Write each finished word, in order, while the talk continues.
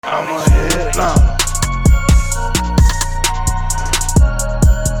I'm a headliner.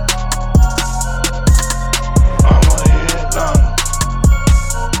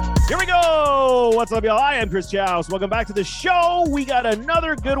 Here we go. What's up, y'all? I am Chris Chows. Welcome back to the show. We got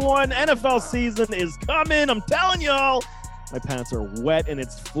another good one. NFL season is coming. I'm telling y'all. My pants are wet and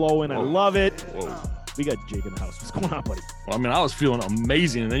it's flowing. I love it. Whoa. We got Jake in the house. What's going on, buddy? Well, I mean, I was feeling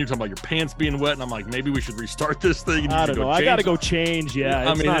amazing, and then you're talking about your pants being wet, and I'm like, maybe we should restart this thing. And I don't know. I got to go change.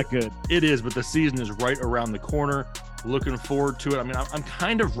 Yeah, it's not good. It is, but the season is right around the corner. Looking forward to it. I mean, I'm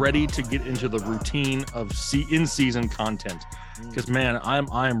kind of ready to get into the routine of in-season content because, man,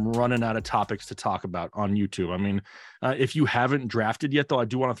 I'm running out of topics to talk about on YouTube. I mean, if you haven't drafted yet, though, I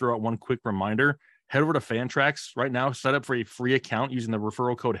do want to throw out one quick reminder. Head over to Fantrax right now, set up for a free account using the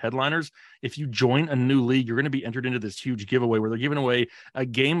referral code Headliners. If you join a new league, you're going to be entered into this huge giveaway where they're giving away a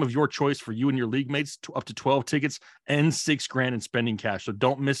game of your choice for you and your league mates, up to 12 tickets and $6,000 in spending cash. So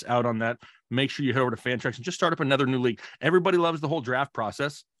don't miss out on that. Make sure you head over to Fantrax and just start up another new league. Everybody loves the whole draft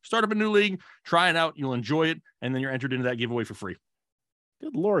process. Start up a new league, try it out. You'll enjoy it. And then you're entered into that giveaway for free.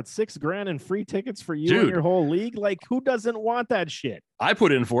 Good Lord, $6,000 in free tickets for you and your whole league. Like, who doesn't want that shit? I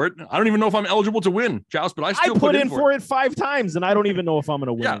put in for it. I don't even know if I'm eligible to win, Joust, but I still put in for it 5 times, and I don't even know if I'm going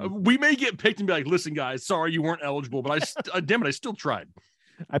to win. Yeah, we may get picked and be like, listen, guys, sorry you weren't eligible, but damn it, I still tried.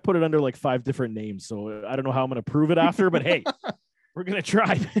 I put it under like 5 different names, so I don't know how I'm going to prove it after, but hey, we're going to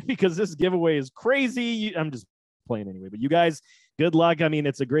try because this giveaway is crazy. I'm just playing anyway, but you guys, good luck. I mean,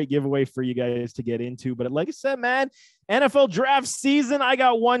 it's a great giveaway for you guys to get into, but like I said, man, NFL draft season, I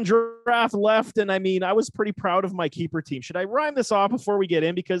got one draft left, and I mean, I was pretty proud of my keeper team. Should I rhyme this off before we get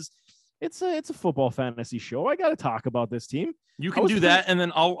in? Because it's a football fantasy show. I got to talk about this team. You can do that, and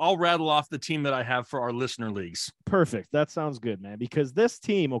then I'll rattle off the team that I have for our listener leagues. Perfect. That sounds good, man, because this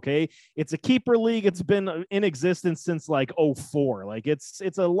team, okay, it's a keeper league. It's been in existence since like 2004. Like it's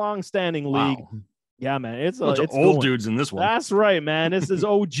a long-standing league. Wow. Yeah, man. It's old dudes in this one. That's right, man. This is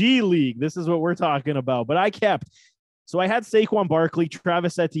OG league. This is what we're talking about. But I had Saquon Barkley,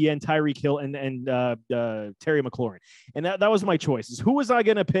 Travis Etienne, Tyreek Hill, and Terry McLaurin. And that was my choices. Who was I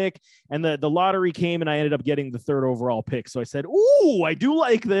going to pick? And the lottery came, and I ended up getting the 3rd overall pick. So I said, ooh, I do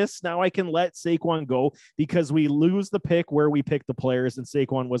like this. Now I can let Saquon go because we lose the pick where we pick the players, and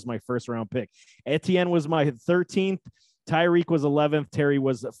Saquon was my 1st-round pick. Etienne was my 13th. Tyreek was 11th. Terry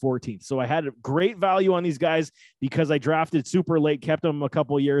was 14th. So I had a great value on these guys because I drafted super late, kept them a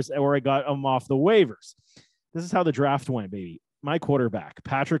couple of years, or I got them off the waivers. This is how the draft went, baby. My quarterback,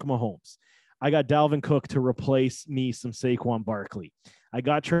 Patrick Mahomes. I got Dalvin Cook to replace me some Saquon Barkley. I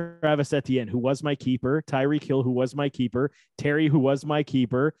got Travis Etienne, who was my keeper, Tyreek Hill, who was my keeper, Terry, who was my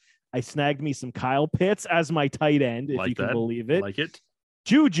keeper. I snagged me some Kyle Pitts as my tight end, if you can believe it. Like it.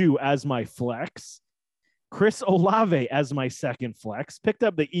 Juju as my flex. Chris Olave as my 2nd flex. Picked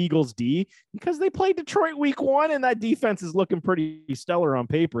up the Eagles D because they played Detroit week 1, and that defense is looking pretty stellar on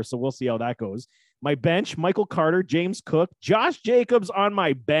paper, so we'll see how that goes. My bench, Michael Carter, James Cook, Josh Jacobs on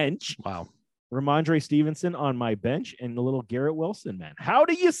my bench. Wow. Ramondre Stevenson on my bench, and the little Garrett Wilson, man. How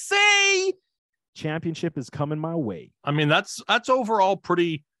do you say championship is coming my way? I mean, that's overall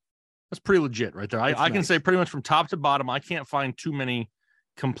pretty legit right there. I can say pretty much from top to bottom, I can't find too many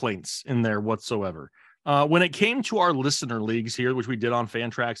complaints in there whatsoever. When it came to our listener leagues here, which we did on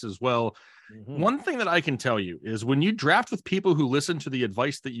Fantrax as well, one thing that I can tell you is when you draft with people who listen to the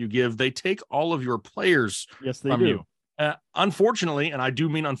advice that you give, they take all of your players from you. Unfortunately, and I do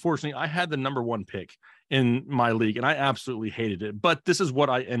mean unfortunately, I had the number 1 pick in my league, and I absolutely hated it. But this is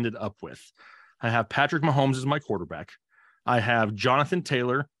what I ended up with. I have Patrick Mahomes as my quarterback. I have Jonathan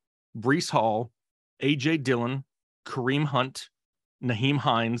Taylor, Breece Hall, A.J. Dillon, Kareem Hunt, Naheem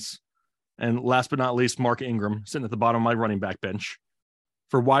Hines, and last but not least, Mark Ingram sitting at the bottom of my running back bench.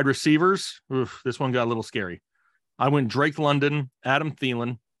 For wide receivers, this one got a little scary. I went Drake London, Adam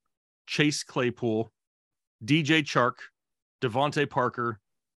Thielen, Chase Claypool, DJ Chark, Devontae Parker,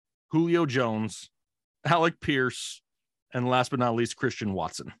 Julio Jones, Alec Pierce, and last but not least, Christian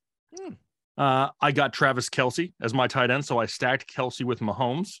Watson. I got Travis Kelce as my tight end, so I stacked Kelce with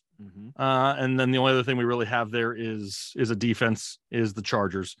Mahomes. And then the only other thing we really have there is a defense, is the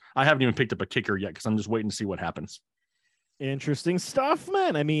Chargers. I haven't even picked up a kicker yet because I'm just waiting to see what happens. Interesting stuff,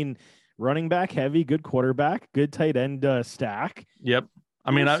 man. I mean, running back heavy, good quarterback, good tight end stack. Yep.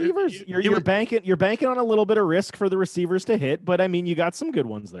 I mean, receivers, you're banking on a little bit of risk for the receivers to hit, but I mean, you got some good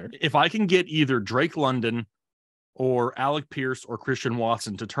ones there. If I can get either Drake London or Alec Pierce or Christian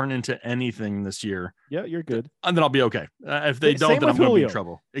Watson to turn into anything this year. Yeah, you're good. And then I'll be okay. If they don't, then I'm going to be in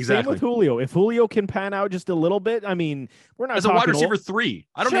trouble. Exactly. Same with Julio. If Julio can pan out just a little bit, I mean, we're not as a wide receiver 3.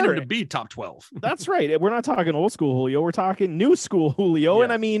 I don't need him to be top 12. That's right. We're not talking old school Julio. We're talking new school Julio. Yeah.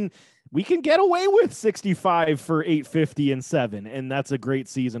 And I mean, we can get away with 65 for 850 and 7. And that's a great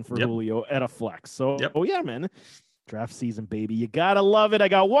season for Julio at a flex. So, oh yeah, man. Draft season, baby. You got to love it. I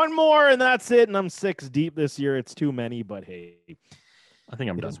got one more and that's it. And I'm 6 deep this year. It's too many, but hey, I think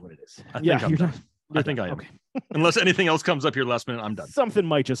I'm done. That's what it is. I think I'm done. I think I am. Okay. Unless anything else comes up here last minute, I'm done. Something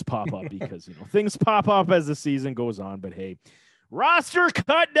might just pop up because, things pop up as the season goes on. But hey, roster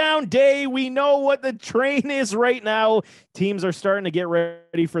cut down day. We know what the train is right now. Teams are starting to get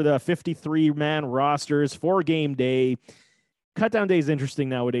ready for the 53-man rosters for game day. Cut down day is interesting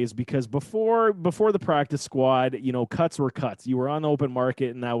nowadays because before the practice squad, cuts were cuts. You were on the open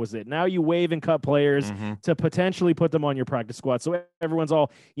market and that was it. Now you waive and cut players to potentially put them on your practice squad. So everyone's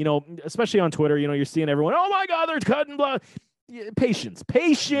all, especially on Twitter, you're seeing everyone, oh my God, they're cutting blah. Patience,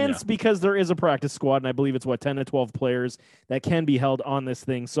 because there is a practice squad, and I believe it's 10 to 12 players that can be held on this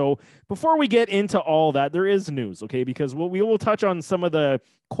thing. So before we get into all that, there is news, okay? Because we will touch on some of the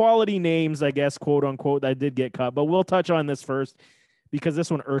quality names, I guess, quote unquote, that did get cut, but we'll touch on this first because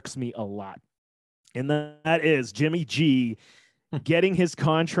this one irks me a lot. And that is Jimmy G getting his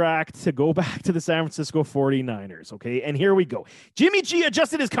contract to go back to the San Francisco 49ers, okay? And here we go. Jimmy G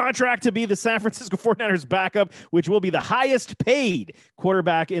adjusted his contract to be the San Francisco 49ers backup, which will be the highest paid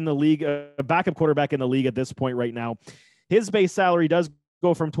quarterback in the league, backup quarterback in the league at this point right now. His base salary does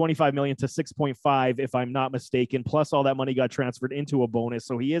go from $25 million to $6.5, if I'm not mistaken, plus all that money got transferred into a bonus,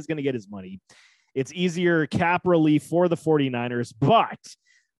 so he is going to get his money. It's easier cap relief for the 49ers, but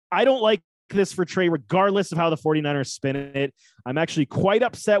I don't like this for Trey, regardless of how the 49ers spin it. I'm actually quite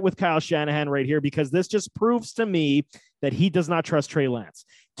upset with Kyle Shanahan right here because this just proves to me that he does not trust Trey Lance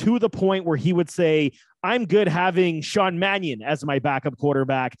to the point where he would say, I'm good having Sean Mannion as my backup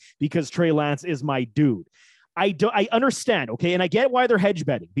quarterback because Trey Lance is my dude. I understand, okay, and I get why they're hedge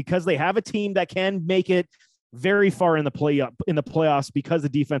betting because they have a team that can make it very far in the playoffs because the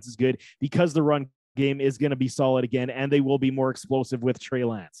defense is good, because the run game is going to be solid again, and they will be more explosive with Trey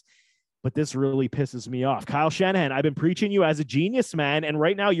Lance. But this really pisses me off. Kyle Shanahan, I've been preaching you as a genius, man. And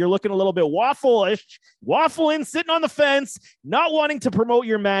right now you're looking a little bit waffling, sitting on the fence, not wanting to promote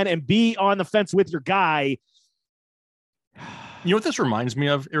your man and be on the fence with your guy. You know what this reminds me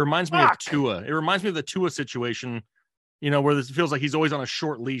of? It reminds me of Tua. It reminds me of the Tua situation, where this feels like he's always on a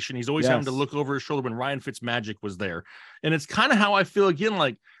short leash and he's always having to look over his shoulder when Ryan Fitzmagic was there. And it's kind of how I feel again,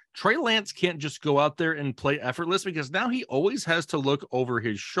 like Trey Lance can't just go out there and play effortless because now he always has to look over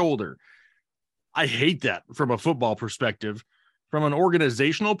his shoulder. I hate that from a football perspective. From an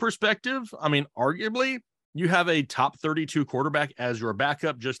organizational perspective, I mean, arguably, you have a top 32 quarterback as your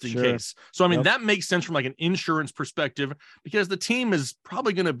backup just in case. So, I mean, that makes sense from like an insurance perspective because the team is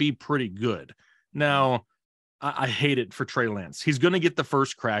probably going to be pretty good. Now, I hate it for Trey Lance. He's going to get the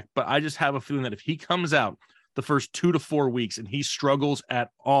first crack, but I just have a feeling that if he comes out the first 2 to 4 weeks and he struggles at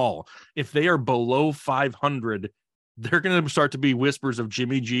all, if they are below 500, they're going to start to be whispers of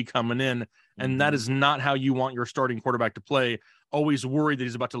Jimmy G coming in. And that is not how you want your starting quarterback to play. Always worried that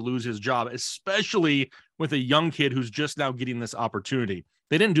he's about to lose his job, especially with a young kid who's just now getting this opportunity.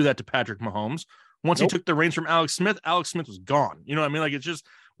 They didn't do that to Patrick Mahomes. Once he took the reins from Alex Smith was gone. You know what I mean? Like, it's just,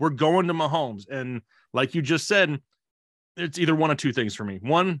 we're going to Mahomes. And like you just said, it's either one of two things for me.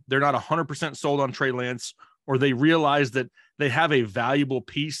 One, they're not 100% sold on Trey Lance, or they realize that they have a valuable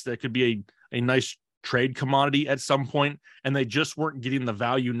piece that could be a nice trade commodity at some point, and they just weren't getting the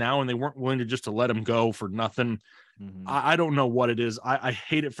value now, and they weren't willing to let him go for nothing. I don't know what it is. I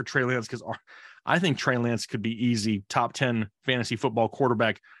hate it for Trey Lance because I think Trey Lance could be easy top 10 fantasy football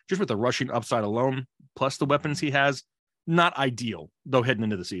quarterback just with the rushing upside alone, plus the weapons he has. Not ideal, though, heading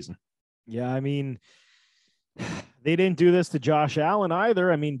into the season. Yeah, I mean, they didn't do this to Josh Allen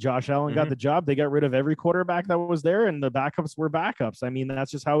either. I mean, Josh Allen got the job. They got rid of every quarterback that was there, and the backups were backups. I mean,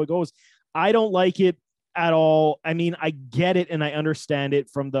 that's just how it goes. I don't like it at all. I mean, I get it and I understand it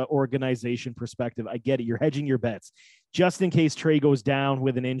from the organization perspective. I get it. You're hedging your bets just in case Trey goes down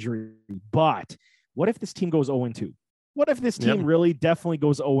with an injury. But what if this team goes 0-2? What if this team really definitely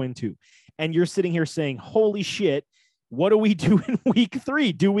goes 0-2? And you're sitting here saying, holy shit, what do we do in week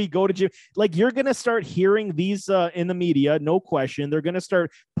 3? Do we go to gym? Like, you're going to start hearing these in the media, no question. They're going to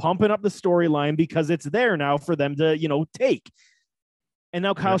start pumping up the storyline because it's there now for them to, take. And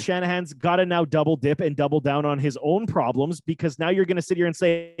now Kyle Shanahan's got to now double dip and double down on his own problems because now you're going to sit here and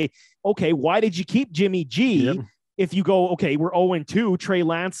say, okay, why did you keep Jimmy G if you go, okay, we're 0-2, Trey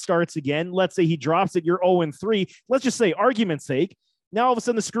Lance starts again. Let's say he drops it, you're 0-3. Let's just say, argument's sake, now all of a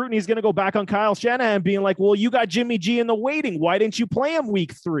sudden the scrutiny is going to go back on Kyle Shanahan being like, well, you got Jimmy G in the waiting. Why didn't you play him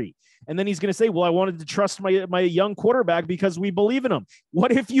week 3? And then he's going to say, well, I wanted to trust my young quarterback because we believe in him.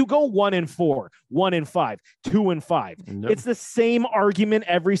 What if you go 1-4, 1-5, 2-5? Nope. It's the same argument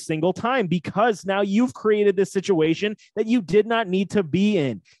every single time because now you've created this situation that you did not need to be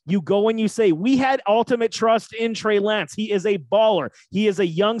in. You go and you say, we had ultimate trust in Trey Lance. He is a baller. He is a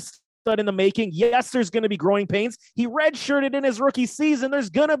young stud in the making. Yes, there's going to be growing pains. He redshirted in his rookie season.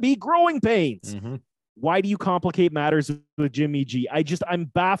 There's going to be growing pains. Mm-hmm. Why do you complicate matters with Jimmy G? I'm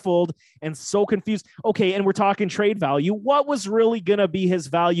baffled and so confused. Okay, and we're talking trade value. What was really going to be his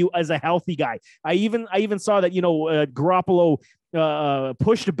value as a healthy guy? I even saw that, Garoppolo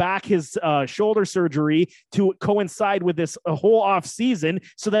pushed back his shoulder surgery to coincide with this whole off season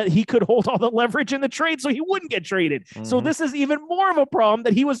so that he could hold all the leverage in the trade so he wouldn't get traded. Mm-hmm. So this is even more of a problem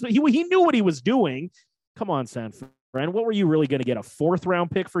that he knew what he was doing. Come on, San Fran. What were you really going to get? A 4th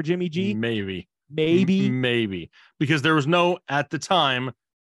round pick for Jimmy G? Maybe, because there was no, at the time,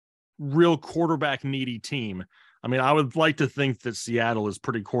 real quarterback needy team. I mean, I would like to think that Seattle is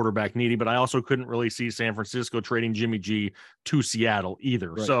pretty quarterback needy, but I also couldn't really see San Francisco trading Jimmy G to Seattle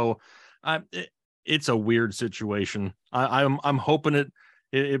either. Right. So it's a weird situation. I'm hoping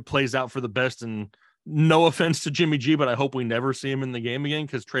it plays out for the best, and no offense to Jimmy G, but I hope we never see him in the game again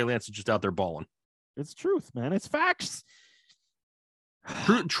because Trey Lance is just out there balling. It's truth, man. It's facts.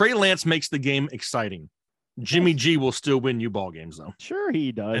 Trey Lance makes the game exciting. Jimmy G will still win you ball games, though. Sure,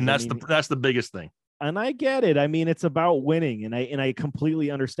 he does, and that's the biggest thing. And I get it. I mean, it's about winning, and I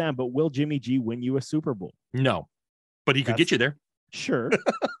completely understand. But will Jimmy G win you a Super Bowl? No, but he could get you there. Sure.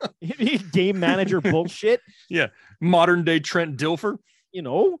 Game manager bullshit. Yeah, modern day Trent Dilfer.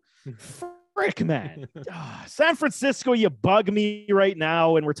 Frick, man. San Francisco, you bug me right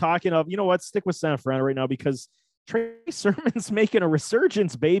now, and we're talking of, what? Stick with San Fran right now because Trey Sermon's making a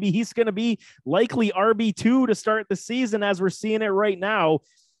resurgence, baby. He's going to be likely RB2 to start the season as we're seeing it right now.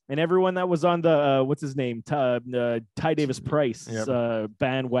 And everyone that was on the, what's his name? Ty Davis Price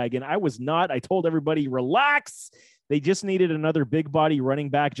bandwagon. I was not. I told everybody, relax. They just needed another big body running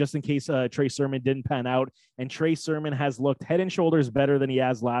back just in case Trey Sermon didn't pan out. And Trey Sermon has looked head and shoulders better than he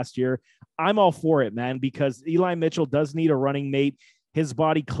has last year. I'm all for it, man, because Eli Mitchell does need a running mate. His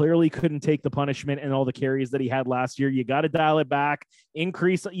body clearly couldn't take the punishment and all the carries that he had last year. You got to dial it back,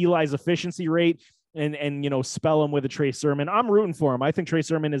 increase Eli's efficiency rate, and spell him with a Trey Sermon. I'm rooting for him. I think Trey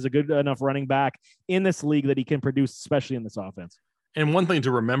Sermon is a good enough running back in this league that he can produce, especially in this offense. And one thing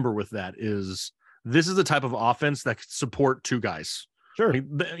to remember with that is this is the type of offense that could support 2 guys. Sure.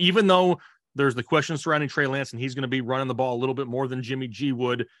 Even though there's the question surrounding Trey Lance and he's going to be running the ball a little bit more than Jimmy G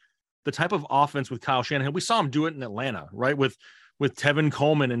would, the type of offense with Kyle Shanahan, we saw him do it in Atlanta, right? With Tevin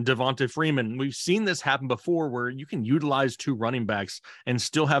Coleman and Devonta Freeman. We've seen this happen before where you can utilize 2 running backs and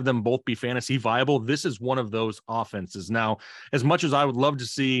still have them both be fantasy viable. This is one of those offenses. Now, as much as I would love to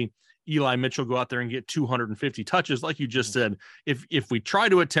see Eli Mitchell go out there and get 250 touches, like you just said, if we try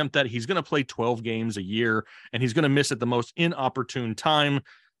to attempt that, he's going to play 12 games a year and he's going to miss at the most inopportune time.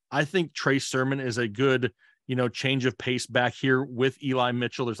 I think Trey Sermon is a good change of pace back here with Eli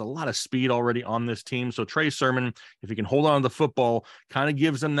Mitchell. There's a lot of speed already on this team. So Trey Sermon, if he can hold on to the football, kind of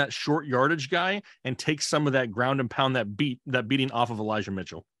gives them that short yardage guy and takes some of that ground and pound, that beating off of Elijah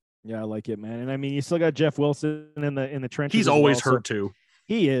Mitchell. Yeah, I like it, man. And I mean, you still got Jeff Wilson in the trenches. He's always hurt too.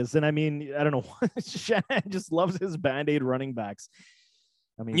 He is. And I mean, I don't know. Shanahan just loves his Band-Aid running backs.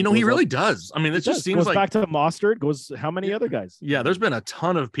 I mean, he really does. I mean, it just seems goes like back to Mostert, goes how many other guys? Yeah, there's been a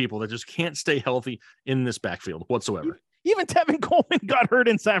ton of people that just can't stay healthy in this backfield whatsoever. Even Tevin Coleman got hurt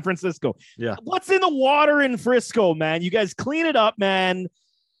in San Francisco. Yeah. What's in the water in Frisco, man? You guys clean it up, man.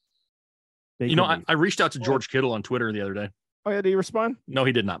 I reached out to George Kittle on Twitter the other day. Oh, yeah, did he respond? No,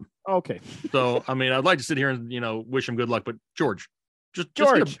 he did not. Okay. So, I mean, I'd like to sit here and, wish him good luck, but George,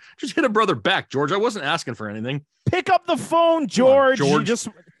 just hit a brother back, George. I wasn't asking for anything. Pick up the phone, George. You just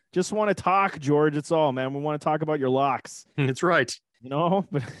want to talk, George. It's all, man. We want to talk about your locks. That's right.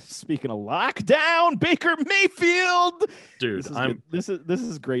 But speaking of lockdown, Baker Mayfield, dude, this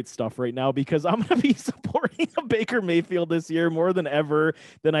is great stuff right now because I'm going to be supporting a Baker Mayfield this year more than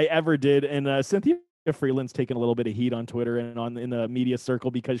I ever did. And Cynthia Freeland's taking a little bit of heat on Twitter and in the media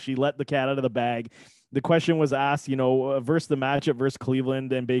circle because she let the cat out of the bag the question was asked, versus the matchup versus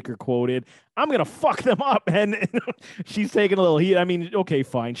Cleveland, and Baker quoted, "I'm going to fuck them up." And she's taking a little heat. I mean, okay,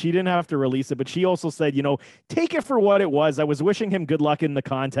 fine. She didn't have to release it, but she also said, take it for what it was. I was wishing him good luck in the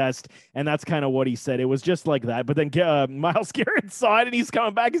contest. And that's kind of what he said. It was just like that. But then Myles Garrett saw it and he's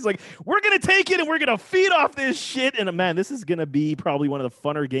coming back. He's like, we're going to take it and we're going to feed off this shit. And man, this is going to be probably one of the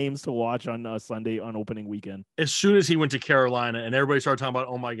funner games to watch on Sunday on opening weekend. As soon as he went to Carolina and everybody started talking about,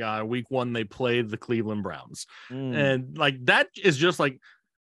 oh my God, week 1, they played the Cleveland Browns. And like, that is just like,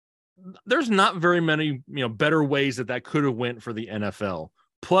 there's not very many, better ways that could have went for the NFL.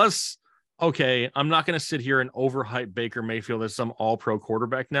 Plus, okay, I'm not going to sit here and overhype Baker Mayfield as some all-pro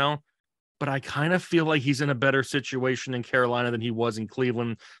quarterback now, but I kind of feel like he's in a better situation in Carolina than he was in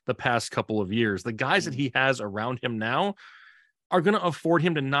Cleveland the past couple of years. The guys that he has around him now are going to afford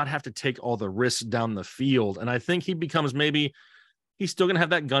him to not have to take all the risks down the field. And I think he becomes he's still going to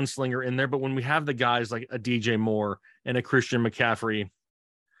have that gunslinger in there, but when we have the guys like a DJ Moore and a Christian McCaffrey,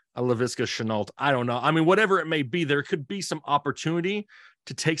 a Laviska Shenault, I don't know. I mean, whatever it may be, there could be some opportunity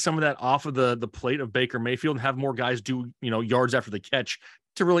to take some of that off of the plate of Baker Mayfield and have more guys do, yards after the catch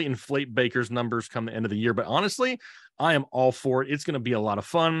to really inflate Baker's numbers come the end of the year. But honestly, I am all for it. It's going to be a lot of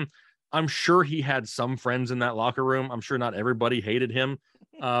fun. I'm sure he had some friends in that locker room. I'm sure not everybody hated him.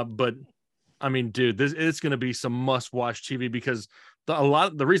 But I mean, dude, it's going to be some must-watch TV because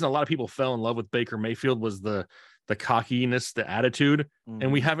the reason a lot of people fell in love with Baker Mayfield was the cockiness, the attitude,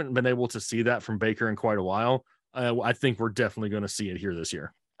 and we haven't been able to see that from Baker in quite a while. I think we're definitely going to see it here this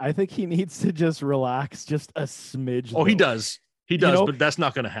year. I think he needs to just relax just a smidge. Oh, he does. He does, but that's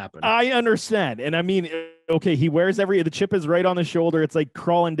not going to happen. I understand. And I mean, okay, he wears the chip is right on the shoulder. It's like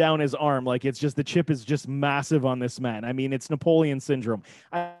crawling down his arm. Like it's just, the chip is just massive on this man. I mean, it's Napoleon syndrome.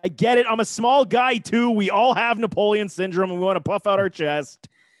 I get it. I'm a small guy too. We all have Napoleon syndrome and we want to puff out our chest.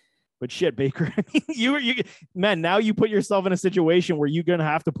 But shit, Baker, I mean, you man, now you put yourself in a situation where you're going to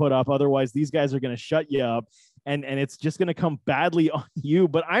have to put up. Otherwise, these guys are going to shut you up and it's just going to come badly on you.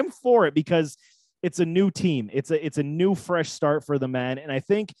 But I'm for it because it's a new team. It's a new, fresh start for the man. And I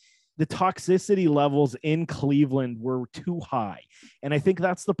think the toxicity levels in Cleveland were too high. And I think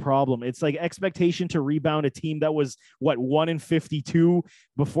that's the problem. It's like expectation to rebound a team that was 1-52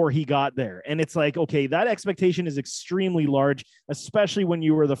 before he got there. And it's like, okay, that expectation is extremely large, especially when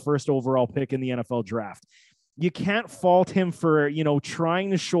you were the first overall pick in the NFL draft. You can't fault him for, trying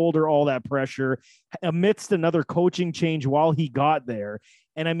to shoulder all that pressure amidst another coaching change while he got there.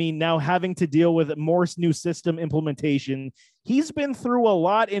 And I mean, now having to deal with more new system implementation, he's been through a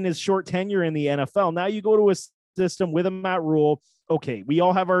lot in his short tenure in the NFL. Now you go to a system with a Matt Rule. Okay, we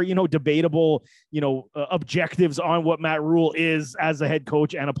all have our, debatable, objectives on what Matt Rule is as a head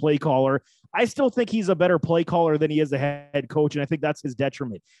coach and a play caller. I still think he's a better play caller than he is a head coach, and I think that's his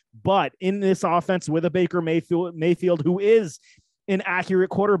detriment. But in this offense with a Baker Mayfield who is an accurate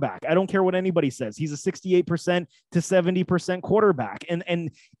quarterback, I don't care what anybody says. He's a 68% to 70% quarterback.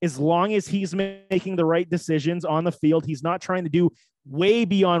 And as long as he's making the right decisions on the field, he's not trying to do way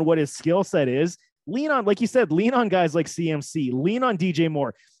beyond what his skill set is. Lean on, like you said, lean on guys like CMC, lean on DJ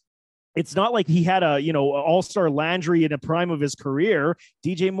Moore. It's not like he had a, all-star Landry in the prime of his career.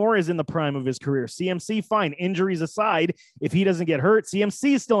 DJ Moore is in the prime of his career. CMC, fine. Injuries aside, if he doesn't get hurt,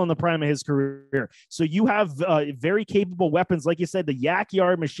 CMC is still in the prime of his career. So you have very capable weapons. Like you said, the yak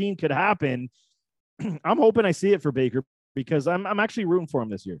yard machine could happen. I'm hoping I see it for Baker because I'm actually rooting for him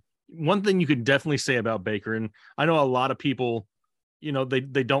this year. One thing you could definitely say about Baker, and I know a lot of people,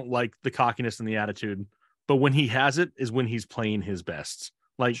 they don't like the cockiness and the attitude, but when he has it is when he's playing his best.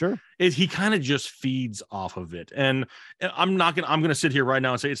 Like, sure, he kind of just feeds off of it. And I'm going to sit here right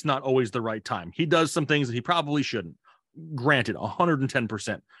now and say it's not always the right time. He does some things that he probably shouldn't. Granted,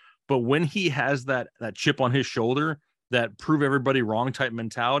 110%. But when he has that chip on his shoulder, that prove everybody wrong type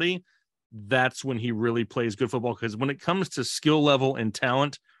mentality, that's when he really plays good football. Because when it comes to skill level and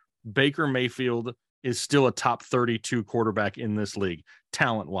talent, Baker Mayfield is still a top 32 quarterback in this league,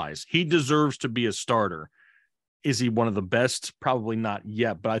 talent-wise. He deserves to be a starter. Is he one of the best? Probably not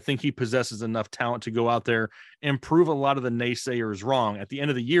yet, but I think he possesses enough talent to go out there and prove a lot of the naysayers wrong. At the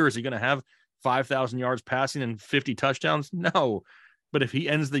end of the year, is he going to have 5,000 yards passing and 50 touchdowns? No. But if he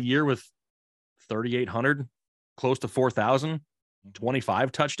ends the year with 3,800, close to 4,000,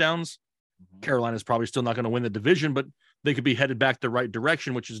 25 touchdowns, Carolina's probably still not going to win the division, but they could be headed back the right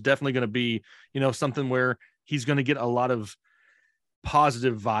direction, which is definitely going to be, something where he's going to get a lot of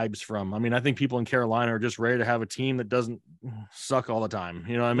positive vibes from. I mean, I think people in Carolina are just ready to have a team that doesn't suck all the time.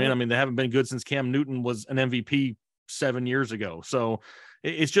 You know what I mean? I mean, they haven't been good since Cam Newton was an MVP 7 years ago. So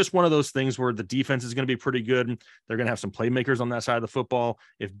it's just one of those things where the defense is going to be pretty good. They're going to have some playmakers on that side of the football.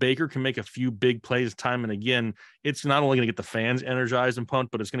 If Baker can make a few big plays time and again, it's not only going to get the fans energized and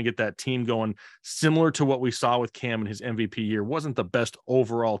pumped, but it's going to get that team going, similar to what we saw with Cam in his MVP year. Wasn't the best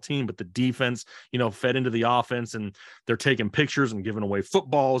overall team, but the defense, fed into the offense, and they're taking pictures and giving away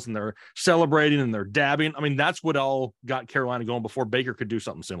footballs, and they're celebrating and they're dabbing. I mean, that's what all got Carolina going before Baker could do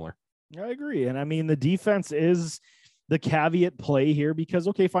something similar. I agree. And I mean, the defense is the caveat play here because,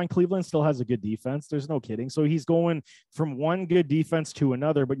 okay, fine, Cleveland still has a good defense. There's no kidding. So he's going from one good defense to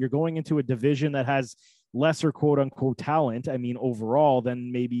another, but you're going into a division that has lesser quote unquote talent. I mean, overall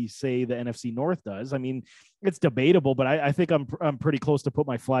than maybe say the NFC North does. I mean, it's debatable, but I think I'm pretty close to put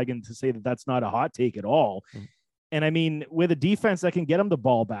my flag in to say that that's not a hot take at all. Mm-hmm. And I mean, with a defense that can get him the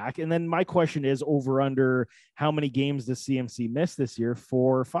ball back. And then my question is over under how many games does CMC miss this year?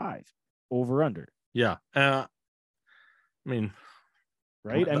 4 or 5 over under. Yeah. I mean,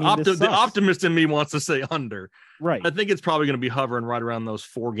 right. I mean, the optimist in me wants to say under. Right. I think it's probably going to be hovering right around those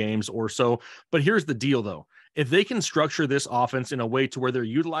 4 games or so. But here's the deal, though. If they can structure this offense in a way to where they're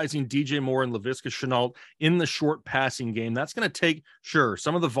utilizing DJ Moore and Laviska Shenault in the short passing game, that's going to take, sure,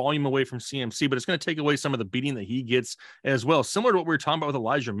 some of the volume away from CMC, but it's going to take away some of the beating that he gets as well, similar to what we were talking about with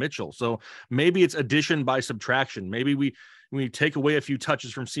Elijah Mitchell. So maybe it's addition by subtraction. Maybe we take away a few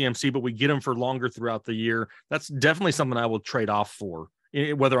touches from CMC, but we get him for longer throughout the year. That's definitely something I will trade off for,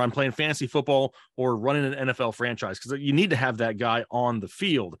 whether I'm playing fantasy football or running an NFL franchise, because you need to have that guy on the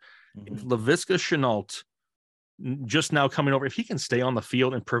field. Mm-hmm. If Laviska Shenault just now coming over, if he can stay on the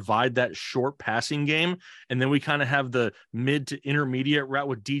field and provide that short passing game, and then we kind of have the mid to intermediate route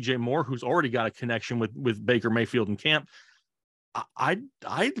with DJ Moore, who's already got a connection with Baker Mayfield and Camp, I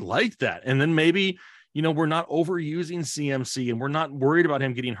like that. And then maybe, we're not overusing CMC and we're not worried about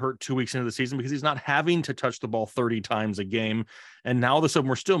him getting hurt 2 weeks into the season because he's not having to touch the ball 30 times a game. And now all of a sudden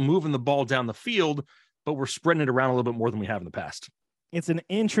we're still moving the ball down the field, but we're spreading it around a little bit more than we have in the past. It's an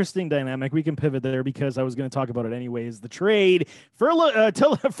interesting dynamic. We can pivot there because I was going to talk about it anyways. The trade for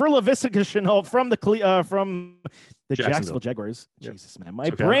Laviska Shenault from the Jacksonville Jaguars. Yep. Jesus, man, my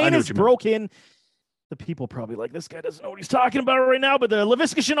brain is broken. The people probably like, this guy doesn't know what he's talking about right now. But the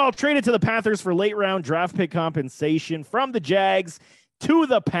Laviska Shenault traded to the Panthers for late round draft pick compensation from the Jags to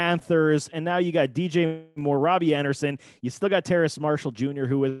the Panthers. And now you got DJ Moore, Robbie Anderson. You still got Terrace Marshall Jr.,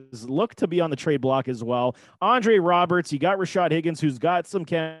 who is looked to be on the trade block as well. Andre Roberts. You got Rashad Higgins, who's got some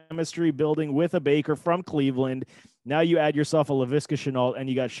chemistry building with a Baker from Cleveland. Now you add yourself a Laviska Shenault, and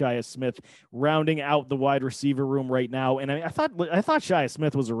you got Shia Smith rounding out the wide receiver room right now. And I thought Shia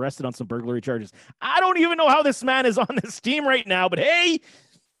Smith was arrested on some burglary charges. I don't even know how this man is on this team right now, but hey,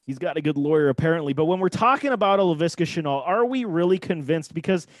 he's got a good lawyer apparently. But when we're talking about a Laviska Shenault, are we really convinced?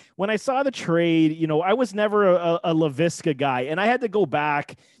 Because when I saw the trade, I was never a Laviska guy, and I had to go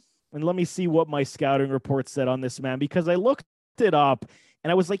back and let me see what my scouting report said on this man, because I looked it up. And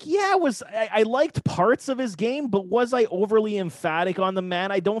I was like, yeah, I liked parts of his game, but was I overly emphatic on the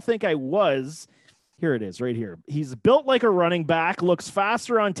man? I don't think I was. Here it is right here. He's built like a running back, looks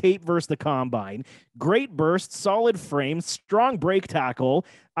faster on tape versus the combine. Great burst, solid frame, strong break tackle.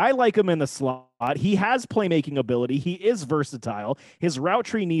 I like him in the slot. He has playmaking ability. He is versatile. His route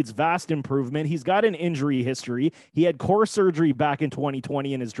tree needs vast improvement. He's got an injury history. He had core surgery back in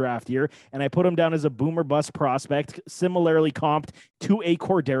 2020 in his draft year, and I put him down as a boomer bust prospect, similarly comped to a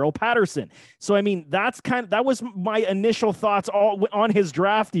Cordero Patterson. So, I mean, that was my initial thoughts all on his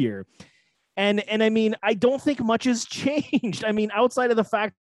draft year. And I mean, I don't think much has changed. I mean, outside of the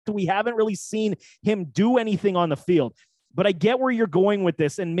fact that we haven't really seen him do anything on the field. But I get where you're going with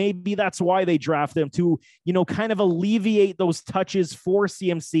this, and maybe that's why they draft him to, kind of alleviate those touches for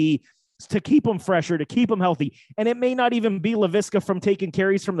CMC to keep him fresher, to keep him healthy. And it may not even be Laviska from taking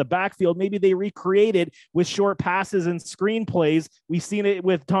carries from the backfield. Maybe they recreate it with short passes and screen plays. We've seen it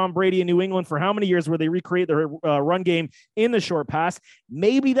with Tom Brady in New England for how many years where they recreate their run game in the short pass.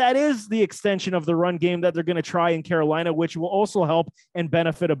 Maybe that is the extension of the run game that they're going to try in Carolina, which will also help and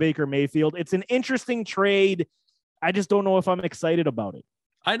benefit a Baker Mayfield. It's an interesting trade. I just don't know if I'm excited about it.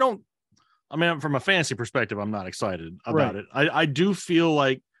 From a fantasy perspective, I'm not excited about it. I do feel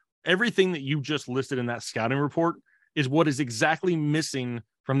like everything that you just listed in that scouting report is what is exactly missing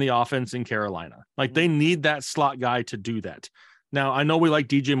from the offense in Carolina. Like, they need that slot guy to do that. Now, I know we like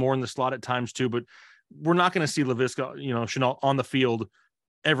DJ Moore in the slot at times too, but we're not going to see Laviska, Shenault on the field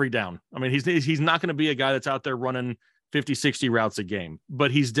every down. I mean, he's not going to be a guy that's out there running 50, 60 routes a game,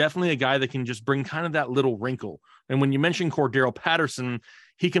 but he's definitely a guy that can just bring kind of that little wrinkle. And when you mention Cordero Patterson,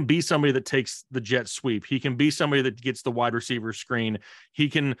 he can be somebody that takes the jet sweep. He can be somebody that gets the wide receiver screen. He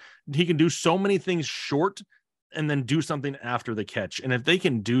can do so many things short and then do something after the catch. And if they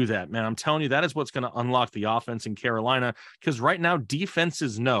can do that, man, I'm telling you, that is what's going to unlock the offense in Carolina. Because right now,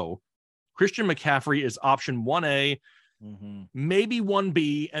 defenses know Christian McCaffrey is option 1A, maybe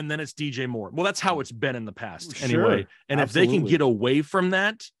 1B, and then it's DJ Moore. Well, that's how it's been in the past anyway. And absolutely. If they can get away from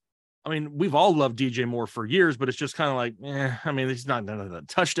that, I mean, we've all loved DJ Moore for years, but it's just kind of like, I mean, he's not the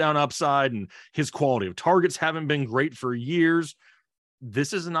touchdown upside, and his quality of targets haven't been great for years.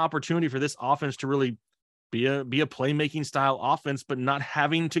 This is an opportunity for this offense to really be a playmaking style offense, but not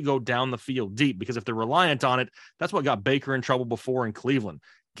having to go down the field deep, because if they're reliant on it, that's what got Baker in trouble before in Cleveland.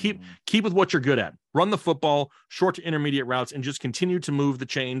 Keep with what you're good at. Run the football, short to intermediate routes, and just continue to move the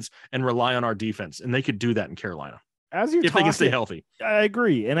chains and rely on our defense. And they could do that in Carolina. As you're if they can stay healthy. I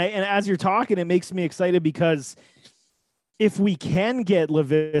agree. And as you're talking, it makes me excited, because if we can get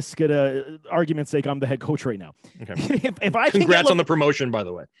Laviska, to argument's sake, I'm the head coach right now. Okay. if I can Congrats on the promotion, by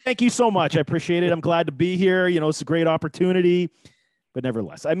the way. Thank you so much. I appreciate it. I'm glad to be here. You know, it's a great opportunity, but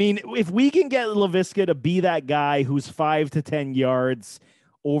nevertheless, I mean, if we can get Laviska to be that guy who's 5 to 10 yards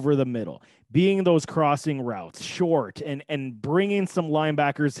over the middle, being those crossing routes short, and bringing some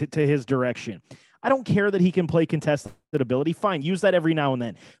linebackers to his direction. I don't care that he can play contested ability. Fine, use that every now and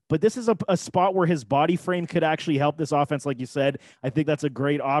then. But this is a spot where his body frame could actually help this offense, like you said. I think that's a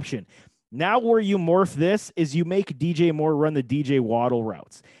great option. Now where you morph this is you make DJ Moore run the DJ Waddle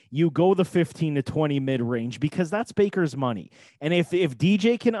routes. You go the 15 to 20 mid-range, because that's Baker's money. And if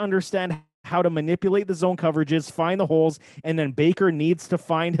DJ can understand how to manipulate the zone coverages, find the holes, and then Baker needs to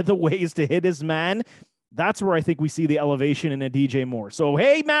find the ways to hit his man, that's where I think we see the elevation in a DJ Moore. So,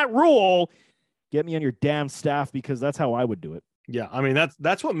 hey, Matt Rule, get me on your damn staff, because that's how I would do it. Yeah, I mean,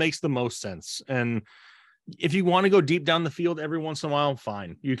 that's what makes the most sense. And if you want to go deep down the field every once in a while,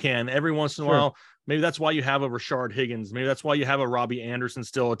 fine. You can. Every once in a while, maybe that's why you have a Rashard Higgins. Maybe that's why you have a Robbie Anderson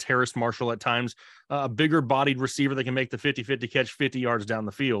still, a Terrace Marshall at times, a bigger-bodied receiver that can make the 50-50 catch 50 yards down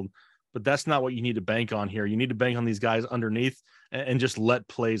the field. But that's not what you need to bank on here. You need to bank on these guys underneath and just let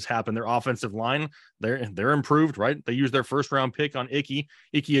plays happen. Their offensive line, they're improved, right? They used their first-round pick on Ike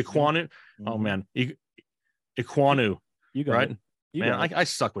Ekwonu. Oh, man. Ekwonu. You got right? it. I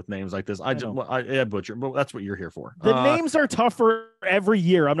suck with names like this. I butcher, but that's what you're here for. The names are tougher every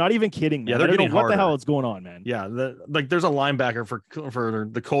year. I'm not even kidding, man. Yeah, they're getting harder. What the hell is going on, man? Yeah, there's a linebacker for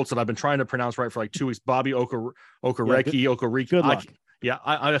the Colts that I've been trying to pronounce right for like 2 weeks. Bobby Okereke. Good luck.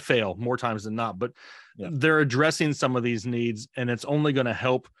 I fail more times than not, but they're addressing some of these needs, and it's only going to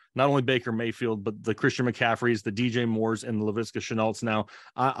help not only Baker Mayfield, but the Christian McCaffreys, the DJ Moores, and the Laviska Shenaults. Now,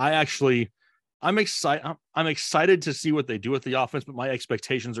 I'm excited to see what they do with the offense, but my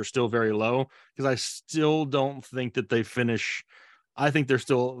expectations are still very low, because I still don't think that they finish. I think they're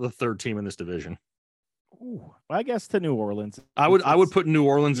still the third team in this division. Ooh, I guess to New Orleans. I would put New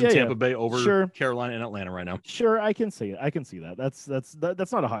Orleans and Tampa Bay over Carolina and Atlanta right now. Sure, I can see it. I can see that.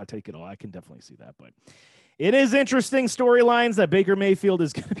 That's not a hot take at all. I can definitely see that. But it is interesting storylines that Baker Mayfield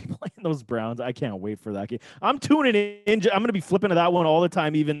is going to be playing those Browns. I can't wait for that game. I'm tuning in. I'm going to be flipping to that one all the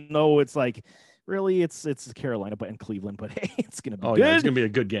time, even though it's like, really, it's Carolina, but in Cleveland. But hey, it's going to be good. Yeah, it's going to be a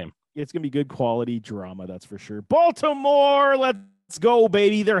good game. It's going to be good quality drama, that's for sure. Baltimore, let's go,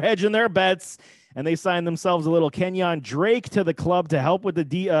 baby. They're hedging their bets, and they signed themselves a little Kenyon Drake to the club to help with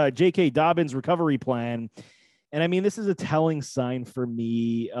the J.K. Dobbins recovery plan. And I mean, this is a telling sign for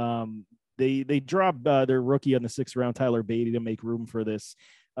me. They dropped their rookie on the 6th round, Tyler Beatty, to make room for this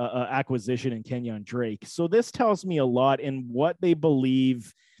acquisition in Kenyon Drake. So this tells me a lot in what they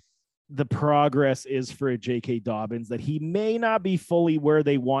believe the progress is for J.K. Dobbins, that he may not be fully where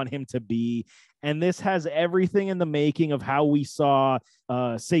they want him to be. And this has everything in the making of how we saw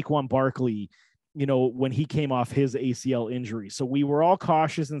Saquon Barkley, when he came off his ACL injury. So we were all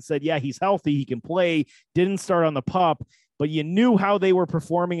cautious and said, yeah, he's healthy, he can play, didn't start on the pup, but you knew how they were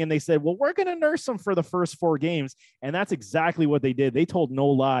performing. And they said, well, we're going to nurse him for the first 4 games. And that's exactly what they did. They told no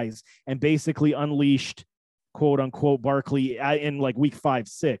lies and basically unleashed, quote unquote, Barkley in like week 5,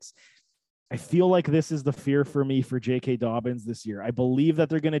 6. I feel like this is the fear for me for J.K. Dobbins this year. I believe that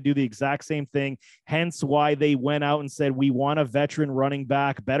they're going to do the exact same thing, hence why they went out and said, we want a veteran running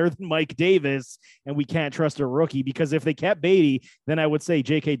back better than Mike Davis, and we can't trust a rookie, because if they kept Beatty, then I would say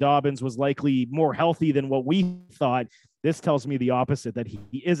J.K. Dobbins was likely more healthy than what we thought. This tells me the opposite, that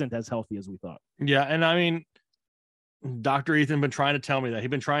he isn't as healthy as we thought. Yeah, and I mean, Dr. Ethan been trying to tell me that. He'd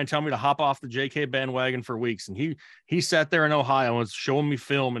been trying to tell me to hop off the JK bandwagon for weeks. And he sat there in Ohio and was showing me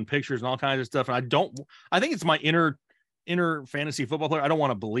film and pictures and all kinds of stuff. And I think it's my inner fantasy football player. I don't want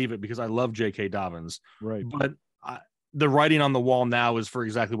to believe it, because I love JK Dobbins. Right. But the writing on the wall now is for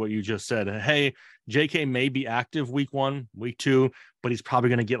exactly what you just said. Hey, JK may be active week 1, week 2, but he's probably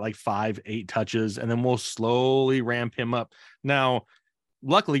going to get like 5-8 touches, and then we'll slowly ramp him up. Now,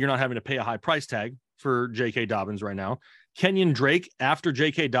 luckily, you're not having to pay a high price tag for J.K. Dobbins right now. Kenyon Drake, after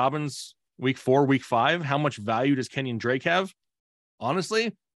J.K. Dobbins week 4, week 5, how much value does Kenyon Drake have?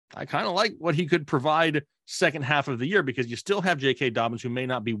 Honestly, I kind of like what he could provide second half of the year, because you still have J.K. Dobbins, who may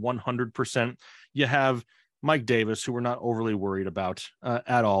not be 100%. You have Mike Davis, who we're not overly worried about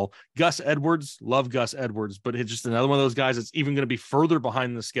at all. Gus Edwards, love Gus Edwards, but it's just another one of those guys that's even going to be further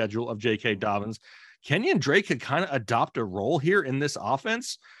behind the schedule of J.K. Dobbins. Kenyon Drake could kind of adopt a role here in this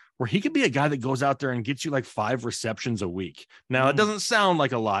offense where he could be a guy that goes out there and gets you like 5 receptions a week. Now, it doesn't sound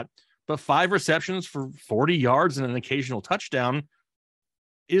like a lot, but 5 receptions for 40 yards and an occasional touchdown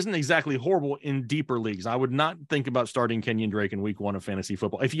isn't exactly horrible in deeper leagues. I would not think about starting Kenyon Drake in week 1 of fantasy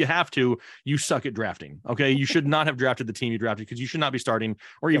football. If you have to, you suck at drafting. Okay. You should not have drafted the team you drafted, because you should not be starting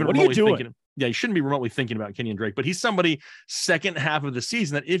or even remotely thinking. Yeah, you shouldn't be remotely thinking about Kenyon Drake, but he's somebody second half of the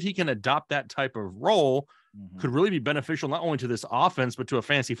season that if he can adopt that type of role, could really be beneficial not only to this offense, but to a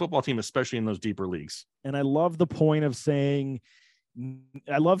fantasy football team, especially in those deeper leagues. And I love the point of saying,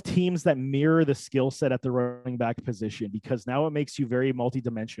 I love teams that mirror the skill set at the running back position, because now it makes you very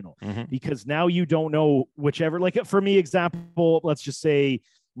multidimensional. Because now you don't know whichever, like for me, example, let's just say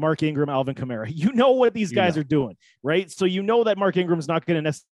Mark Ingram, Alvin Kamara, you know what these guys are doing, right? So you know that Mark Ingram's not going to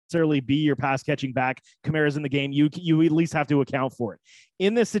necessarily be your pass catching back. Kamara's in the game. You at least have to account for it.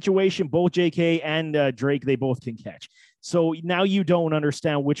 In this situation, both JK and Drake, they both can catch. So now you don't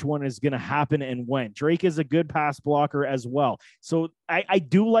understand which one is going to happen and when. Drake is a good pass blocker as well. So I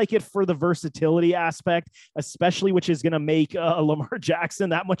do like it for the versatility aspect, especially, which is going to make Lamar Jackson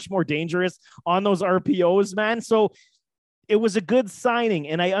that much more dangerous on those RPOs, man. So it was a good signing,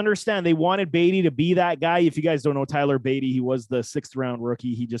 and I understand they wanted Beatty to be that guy. If you guys don't know Tyler Beatty, he was the 6th round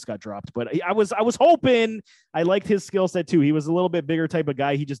rookie. He just got dropped, but I was hoping. I liked his skill set too. He was a little bit bigger type of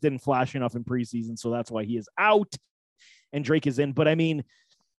guy. He just didn't flash enough in preseason, so that's why he is out and Drake is in. But I mean,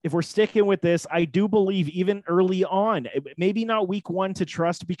 if we're sticking with this, I do believe even early on, maybe not week 1 to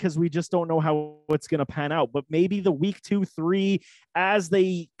trust, because we just don't know how it's going to pan out, but maybe the week 2, 3, as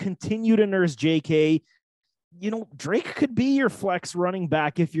they continue to nurse JK, you know, Drake could be your flex running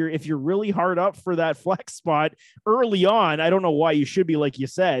back if you're really hard up for that flex spot early on. I don't know why you should be, like you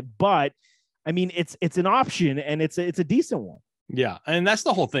said, but I mean, it's an option, and it's a decent one. Yeah. And that's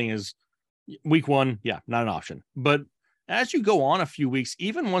the whole thing is week 1. Yeah. Not an option, but as you go on a few weeks,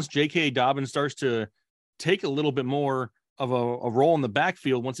 even once J.K. Dobbins starts to take a little bit more of a role in the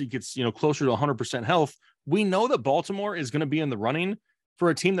backfield, once he gets, closer to 100% health, we know that Baltimore is going to be in the running for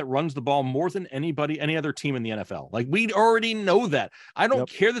a team that runs the ball more than any other team in the NFL. Like, we already know that. I don't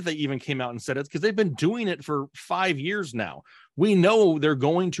care that they even came out and said it, because they've been doing it for 5 years now. We know they're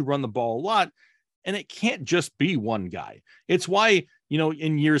going to run the ball a lot, and it can't just be one guy. It's why,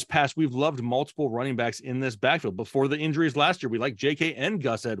 in years past, we've loved multiple running backs in this backfield. Before the injuries last year, we liked JK and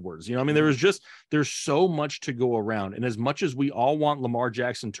Gus Edwards. There's so much to go around. And as much as we all want Lamar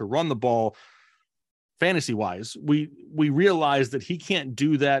Jackson to run the ball fantasy wise, we realize that he can't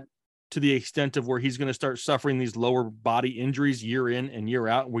do that to the extent of where he's going to start suffering these lower body injuries year in and year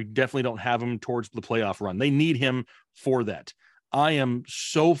out. We definitely don't have him towards the playoff run. They need him for that. I am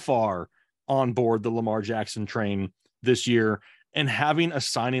so far on board the Lamar Jackson train this year. And having a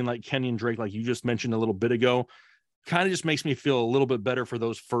signing like Kenyon Drake, like you just mentioned a little bit ago, kind of just makes me feel a little bit better for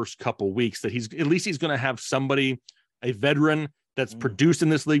those first couple weeks, that he's going to have somebody, a veteran that's produced in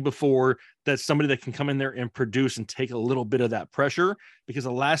this league before, that's somebody that can come in there and produce and take a little bit of that pressure. Because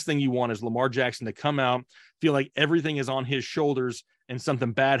the last thing you want is Lamar Jackson to come out, feel like everything is on his shoulders, and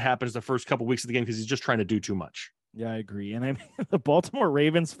something bad happens the first couple weeks of the game because he's just trying to do too much. Yeah, I agree. And I mean, the Baltimore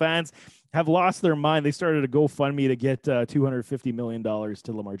Ravens fans have lost their mind. They started a GoFundMe to get $250 million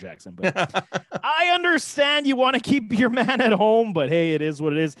to Lamar Jackson. But I understand you want to keep your man at home, but hey, it is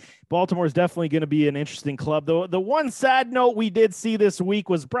what it is. Baltimore is definitely going to be an interesting club. Though the one sad note we did see this week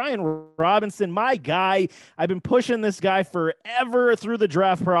was Brian Robinson, my guy. I've been pushing this guy forever through the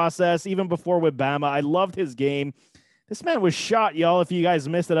draft process, even before with Bama. I loved his game. This man was shot, y'all. If you guys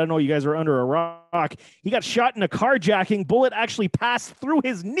missed it, I know you guys are under a rock. He got shot in a carjacking. Bullet actually passed through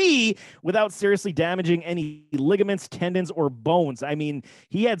his knee without seriously damaging any ligaments, tendons, or bones. I mean,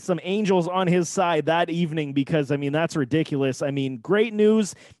 he had some angels on his side that evening, because, I mean, that's ridiculous. I mean, great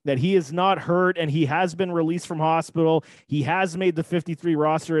news that he is not hurt, and he has been released from hospital. He has made the 53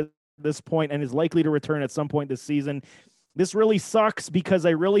 roster at this point and is likely to return at some point this season. This really sucks because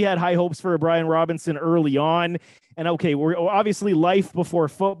I really had high hopes for Brian Robinson early on. And okay, we're obviously life before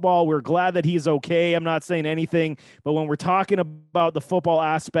football. We're glad that he's okay. I'm not saying anything, but when we're talking about the football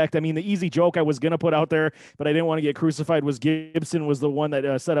aspect, I mean, the easy joke I was going to put out there, but I didn't want to get crucified, was Gibson was the one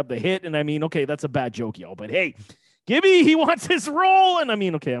that set up the hit. And I mean, okay, that's a bad joke, y'all, but hey, Gibby, he wants his role. And I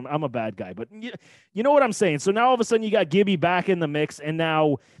mean, okay, I'm a bad guy, but you know what I'm saying? So now all of a sudden you got Gibby back in the mix, and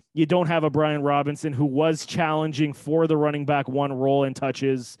now you don't have a Brian Robinson who was challenging for the running back one role and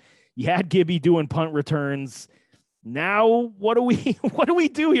touches. You had Gibby doing punt returns. Now, what do we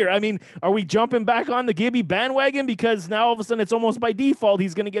do here? I mean, are we jumping back on the Gibby bandwagon because now all of a sudden it's almost by default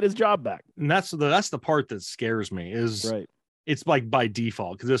he's going to get his job back? And that's the part that scares me is right. It's like by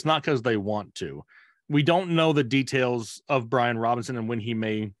default, because it's not because they want to. We don't know the details of Brian Robinson and when he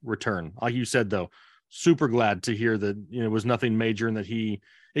may return. Like you said, though, super glad to hear that it was nothing major and that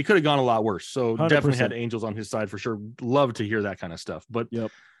it could have gone a lot worse. So 100%. Definitely had angels on his side for sure. Love to hear that kind of stuff. But yep.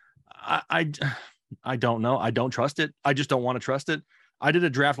 I don't know. I don't trust it. I just don't want to trust it. I did a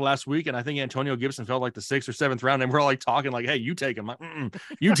draft last week, and I think Antonio Gibson felt like the 6th or 7th round, and we're all like talking like, hey, you take him.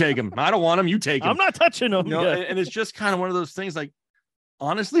 You take him. I don't want him. You take him. I'm not touching him. And it's just kind of one of those things like,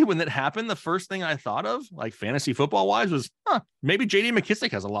 honestly, when that happened, the first thing I thought of, like fantasy football wise, was maybe JD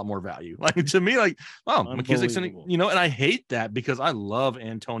McKissic has a lot more value. Like to me, like, wow, McKissic's and I hate that because I love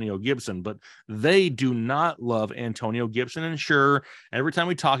Antonio Gibson, but they do not love Antonio Gibson. And sure, every time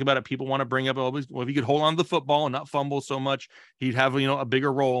we talk about it, people want to bring up, well, if he could hold on to the football and not fumble so much, he'd have, a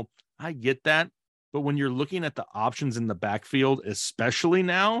bigger role. I get that. But when you're looking at the options in the backfield, especially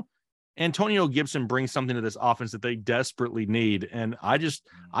now, Antonio Gibson brings something to this offense that they desperately need. And I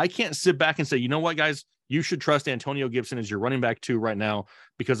can't sit back and say, you know what, guys, you should trust Antonio Gibson as your running back 2 right now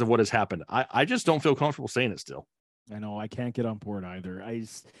because of what has happened. I just don't feel comfortable saying it still. I know I can't get on board either.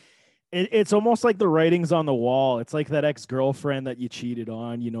 It's almost like the writing's on the wall. It's like that ex-girlfriend that you cheated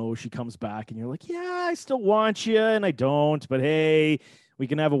on, she comes back and you're like, yeah, I still want you. And I don't, but hey, we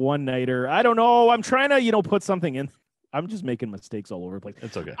can have a one-nighter. I don't know. I'm trying to, put something in. I'm just making mistakes all over the place.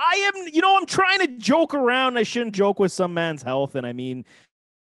 It's okay. I'm trying to joke around. I shouldn't joke with some man's health. And I mean,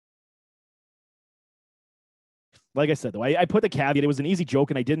 like I said, though, I put the caveat. It was an easy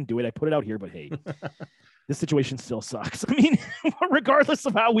joke and I didn't do it. I put it out here, but hey, this situation still sucks. I mean, regardless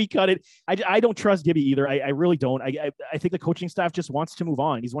of how we cut it, I don't trust Gibby either. I really don't. I think the coaching staff just wants to move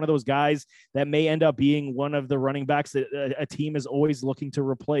on. He's one of those guys that may end up being one of the running backs that a team is always looking to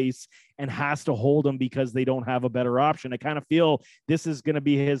replace and has to hold him because they don't have a better option. I kind of feel this is going to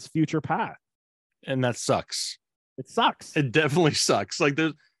be his future path. And that sucks. It sucks. It definitely sucks. Like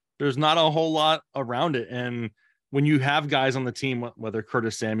there's not a whole lot around it. And when you have guys on the team, whether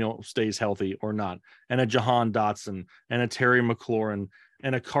Curtis Samuel stays healthy or not, and a Jahan Dotson and a Terry McLaurin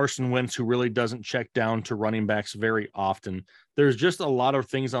and a Carson Wentz who really doesn't check down to running backs very often, there's just a lot of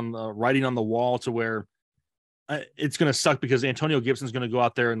things on the writing on the wall to where it's going to suck because Antonio Gibson's going to go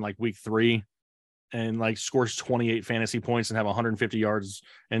out there in like week 3 and like scores 28 fantasy points and have 150 yards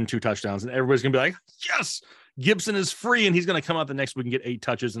and 2 touchdowns. And everybody's going to be like, yes, Gibson is free. And he's going to come out the next week and get 8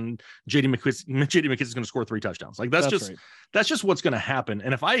 touches. And JD McKissic is going to score 3 touchdowns. Like that's just what's going to happen.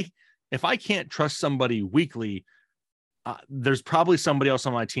 And if I can't trust somebody weekly, there's probably somebody else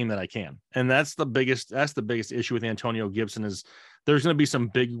on my team that I can. And that's the biggest issue with Antonio Gibson is there's going to be some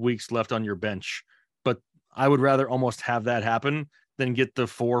big weeks left on your bench, but I would rather almost have that happen than get the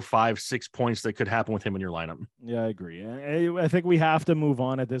 4, 5, 6 points that could happen with him in your lineup. Yeah, I agree. I think we have to move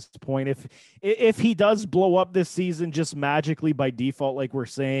on at this point. If he does blow up this season just magically by default, like we're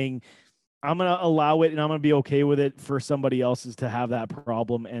saying, I'm going to allow it and I'm going to be okay with it for somebody else's to have that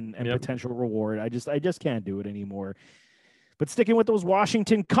problem and potential reward. I just can't do it anymore. But sticking with those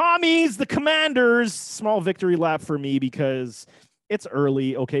Washington Commies, the Commanders, small victory lap for me because it's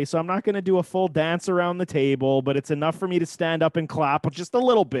early, okay? So I'm not going to do a full dance around the table, but it's enough for me to stand up and clap just a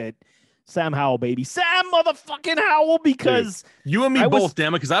little bit. Sam Howell, baby. Sam motherfucking Howell, because... Dude, you and me both,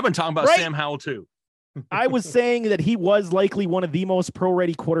 damn it, because I've been talking about Sam Howell, too. I was saying that he was likely one of the most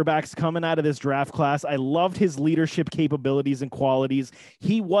pro-ready quarterbacks coming out of this draft class. I loved his leadership capabilities and qualities.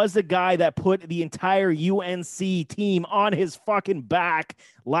 He was a guy that put the entire UNC team on his fucking back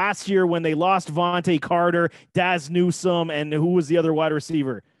last year when they lost Vontae Carter, Daz Newsome, and who was the other wide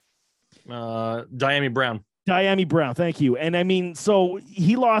receiver? Diami Brown. Diami Brown, thank you. And I mean, so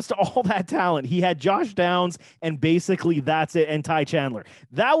he lost all that talent. He had Josh Downs, and basically that's it, and Ty Chandler.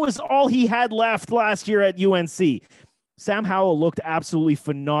 That was all he had left last year at UNC. Sam Howell looked absolutely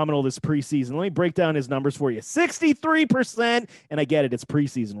phenomenal this preseason. Let me break down his numbers for you. 63%, and I get it, it's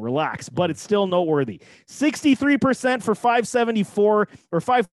preseason, relax, but it's still noteworthy. 63% for 574 or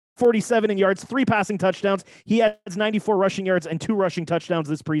 247 in yards, 3 passing touchdowns. He has 94 rushing yards and 2 rushing touchdowns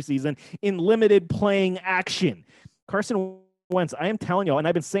this preseason in limited playing action. Carson Wentz, I am telling you, and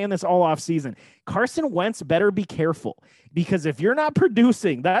I've been saying this all off season, Carson Wentz better be careful, because if you're not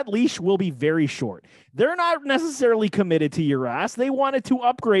producing, that leash will be very short. They're not necessarily committed to your ass. They wanted to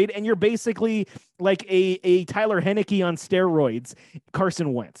upgrade, and you're basically like a Tyler Heineke on steroids,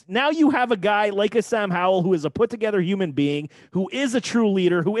 Carson Wentz. Now you have a guy like a Sam Howell who is a put-together human being, who is a true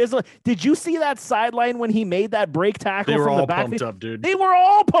leader, who is a... Did you see that sideline when he made that break tackle from the back? They were all pumped up, dude. They were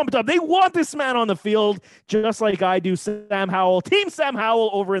all pumped up. They want this man on the field, just like I do Sam Howell. Team Sam Howell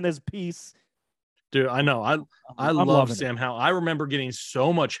over in this piece. Dude, I know. I love Sam Howell. I remember getting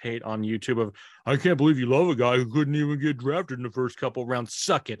so much hate on YouTube of, I can't believe you love a guy who couldn't even get drafted in the first couple of rounds.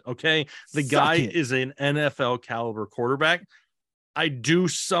 Suck it, okay? The guy is an NFL caliber quarterback. I do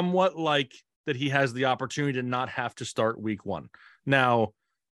somewhat like that he has the opportunity to not have to start week 1. Now,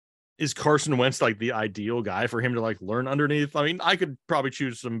 is Carson Wentz like the ideal guy for him to like learn underneath? I mean, I could probably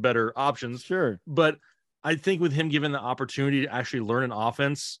choose some better options. Sure. But I think with him given the opportunity to actually learn an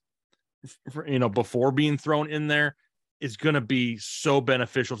offense, before being thrown in there, is going to be so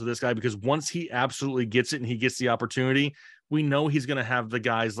beneficial to this guy, because once he absolutely gets it and he gets the opportunity, we know he's going to have the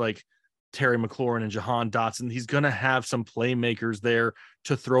guys like Terry McLaurin and Jahan Dotson. He's going to have some playmakers there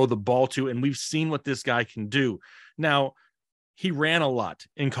to throw the ball to. And we've seen what this guy can do. Now, he ran a lot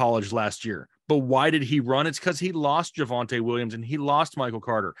in college last year, but why did he run? It's because he lost Javonte Williams and he lost Michael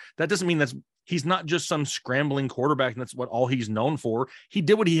Carter. That doesn't mean he's not just some scrambling quarterback, and that's what all he's known for. He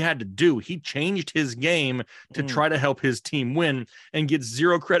did what he had to do. He changed his game to try to help his team win, and gets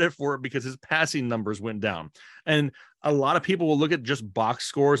zero credit for it because his passing numbers went down. And a lot of people will look at just box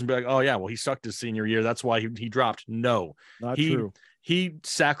scores and be like, oh yeah, well, he sucked his senior year, that's why he dropped. No, not true. He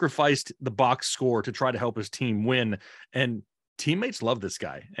sacrificed the box score to try to help his team win, and teammates love this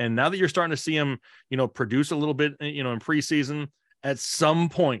guy. And now that you're starting to see him, produce a little bit, in preseason, at some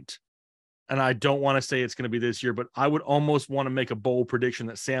point, and I don't want to say it's going to be this year, but I would almost want to make a bold prediction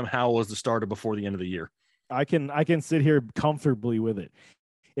that Sam Howell is the starter before the end of the year. I can sit here comfortably with it.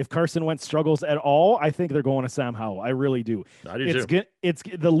 If Carson Wentz struggles at all, I think they're going to Sam Howell. I really do. I do too. It's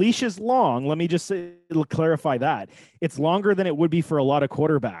the leash is long. Let me just clarify that. It's longer than it would be for a lot of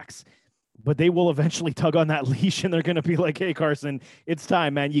quarterbacks, but they will eventually tug on that leash, and they're going to be like, "Hey, Carson, it's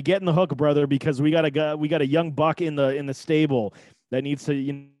time, man. You get in the hook, brother, because we got a young buck in the stable that needs to,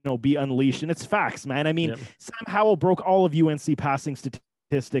 be unleashed." And it's facts, man. I mean, Sam Howell broke all of UNC passing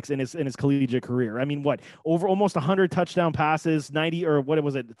statistics in his collegiate career. I mean, over almost 100 touchdown passes, 90 or what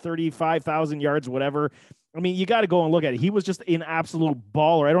was it, 35,000 yards, whatever. I mean, you got to go and look at it. He was just an absolute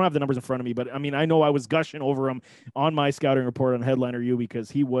baller. I don't have the numbers in front of me, but I mean, I know I was gushing over him on my scouting report on Headliner U because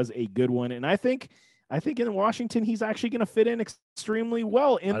he was a good one. And I think in Washington, he's actually going to fit in extremely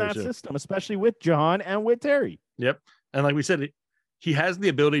well in that system, especially with Jahan and with Terry. Yep. And like we said, he has the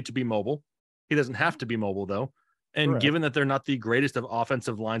ability to be mobile. He doesn't have to be mobile, though. And Correct. Given that they're not the greatest of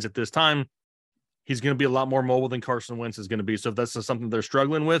offensive lines at this time, he's going to be a lot more mobile than Carson Wentz is going to be. So if that's something they're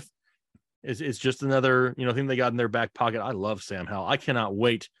struggling with, it's just another thing they got in their back pocket. I love Sam Howell. I cannot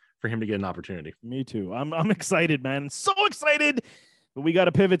wait for him to get an opportunity. Me too. I'm excited, man. So excited. But we got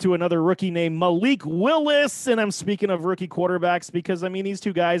to pivot to another rookie named Malik Willis. And I'm speaking of rookie quarterbacks because, I mean, these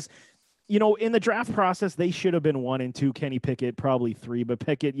two guys, in the draft process, they should have been 1 and 2. Kenny Pickett, probably 3. But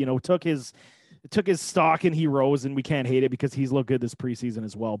Pickett, took his stock and he rose, and we can't hate it because he's looked good this preseason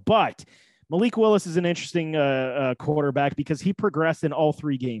as well. But Malik Willis is an interesting quarterback because he progressed in all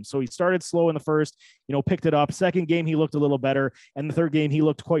 3 games. So he started slow in the first, picked it up. Second game, he looked a little better. And the third game, he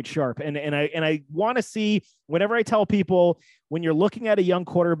looked quite sharp. And I want to see, whenever I tell people, when you're looking at a young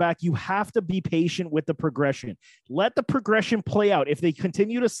quarterback, you have to be patient with the progression. Let the progression play out. If they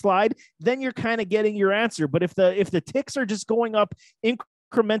continue to slide, then you're kind of getting your answer. But if the ticks are just going up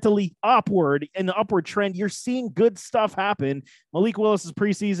incrementally upward in the upward trend, you're seeing good stuff happen. Malik Willis's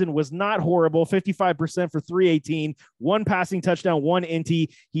preseason was not horrible. 55% for 318, 1 passing touchdown, 1 inty.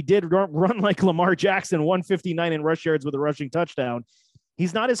 He did run like Lamar Jackson, 159 in rush yards with a rushing touchdown.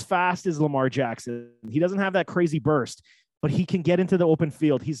 He's not as fast as Lamar Jackson. He doesn't have that crazy burst, but he can get into the open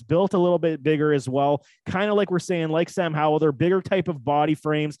field. He's built a little bit bigger as well. Kind of like we're saying, like Sam Howell, they're bigger type of body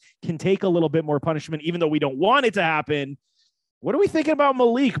frames, can take a little bit more punishment, even though we don't want it to happen. What are we thinking about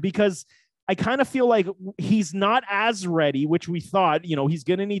Malik? Because I kind of feel like he's not as ready, which we thought, he's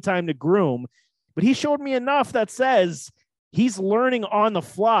going to need time to groom, but he showed me enough that says he's learning on the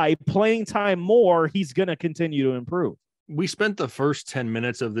fly, playing time more. He's going to continue to improve. We spent the first 10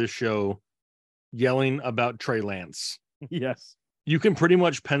 minutes of this show yelling about Trey Lance. Yes. You can pretty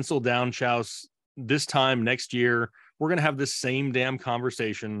much pencil down Chouse this time next year we're going to have this same damn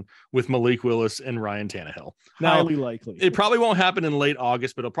conversation with Malik Willis and Ryan Tannehill. Now, highly likely. It probably won't happen in late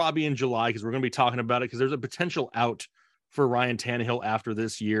August, but it'll probably be in July because we're going to be talking about it because there's a potential out for Ryan Tannehill after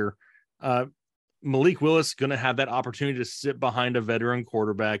this year. Malik Willis going to have that opportunity to sit behind a veteran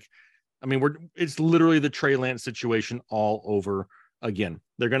quarterback. I mean, it's literally the Trey Lance situation all over again.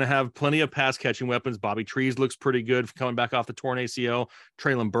 They're going to have plenty of pass catching weapons. Bobby Trees looks pretty good coming back off the torn ACL.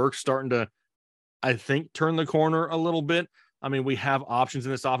 Traylon Burks starting to, I think, turn the corner a little bit. I mean, we have options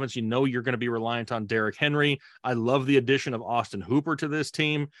in this offense. You know, you're going to be reliant on Derrick Henry. I love the addition of Austin Hooper to this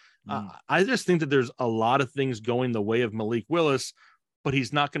team. I just think that there's a lot of things going the way of Malik Willis, but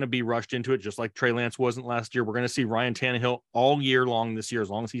he's not going to be rushed into it just like Trey Lance wasn't last year. We're going to see Ryan Tannehill all year long this year, as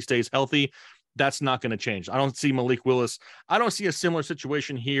long as he stays healthy. That's not going to change. I don't see Malik Willis. I don't see a similar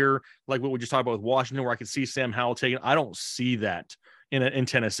situation here like what we just talked about with Washington, where I could see Sam Howell taking. I don't see that in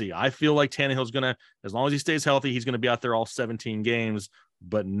Tennessee. I feel like Tannehill's going to, as long as he stays healthy, he's going to be out there all 17 games.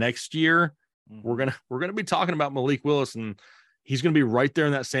 But next year, we're going to be talking about Malik Willis, and he's going to be right there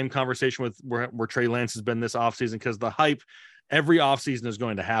in that same conversation with where Trey Lance has been this offseason, because the hype every offseason is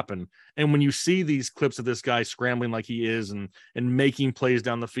going to happen. And when you see these clips of this guy scrambling like he is and making plays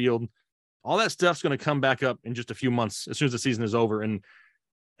down the field, all that stuff's going to come back up in just a few months as soon as the season is over. And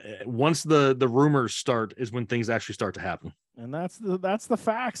once the rumors start is when things actually start to happen. And that's the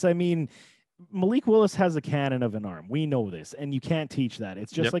facts. I mean, Malik Willis has a cannon of an arm. We know this, and you can't teach that.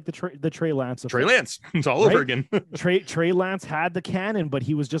 It's just like the Trey Lance. Trey Lance. It's all over again. Trey Lance had the cannon, but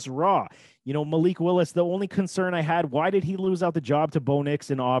he was just raw. You know, Malik Willis, the only concern I had, why did he lose out the job to Bo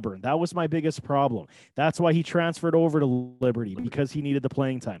Nix in Auburn? That was my biggest problem. That's why he transferred over to Liberty, because he needed the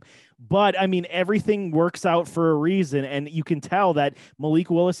playing time. But, I mean, everything works out for a reason, and you can tell that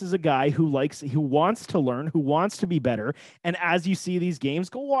Malik Willis is a guy who wants to learn, who wants to be better. And as you see these games,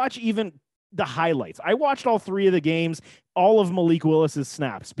 go watch even the highlights. I watched all 3 of the games, all of Malik Willis's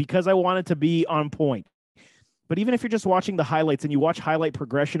snaps, because I wanted to be on point. But even if you're just watching the highlights and you watch highlight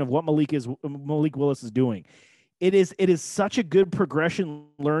progression of what Malik Willis is doing, it is such a good progression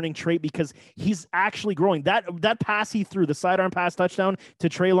learning trait, because he's actually growing. That pass he threw, the sidearm pass touchdown to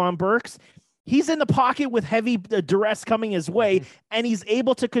Traylon Burks, he's in the pocket with heavy duress coming his way, and he's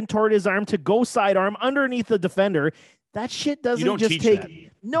able to contort his arm to go sidearm underneath the defender. That shit doesn't just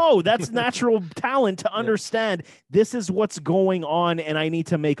take. No, that's natural talent to understand this is what's going on and I need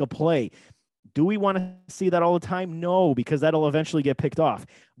to make a play. Do we want to see that all the time? No, because that'll eventually get picked off.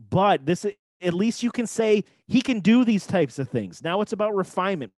 But this, at least you can say he can do these types of things. Now it's about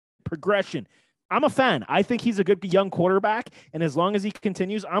refinement, progression. I'm a fan. I think he's a good young quarterback. And as long as he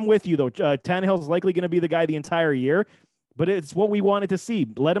continues, I'm with you, though. Tannehill's likely going to be the guy the entire year. But it's what we wanted to see.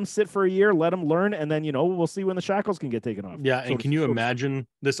 Let him sit for a year, let him learn, and then, we'll see when the shackles can get taken off. Yeah, and can you imagine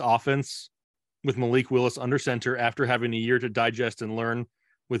this offense with Malik Willis under center after having a year to digest and learn,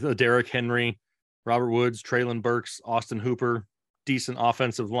 with a Derrick Henry, Robert Woods, Traylon Burks, Austin Hooper, decent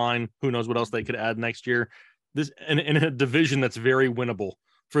offensive line. Who knows what else they could add next year? This in a division that's very winnable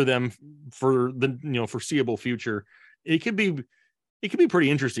for them for the foreseeable future. It could be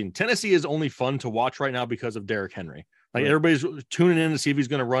pretty interesting. Tennessee is only fun to watch right now because of Derrick Henry. Like, everybody's tuning in to see if he's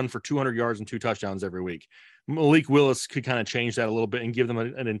going to run for 200 yards and 2 touchdowns every week. Malik Willis could kind of change that a little bit and give them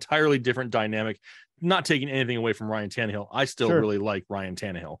an entirely different dynamic, not taking anything away from Ryan Tannehill. I still really like Ryan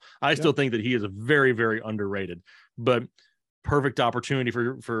Tannehill. I still think that he is very, very underrated, but perfect opportunity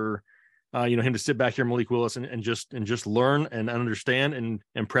for him to sit back here, Malik Willis, and just learn and understand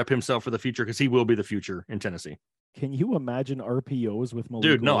and prep himself for the future, because he will be the future in Tennessee. Can you imagine RPOs with Malik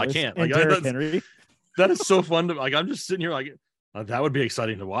Dude, no, Willis I can't. And Derrick Henry? That is so fun to I'm just sitting here like that would be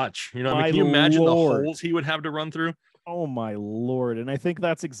exciting to watch. Can you imagine the holes he would have to run through? Oh my Lord. And I think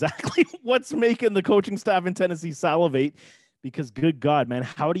that's exactly what's making the coaching staff in Tennessee salivate, because good God, man,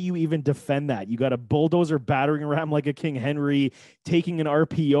 how do you even defend that? You got a bulldozer battering around like a King Henry, taking an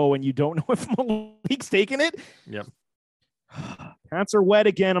RPO, and you don't know if Malik's taking it. Yep. Pants are wet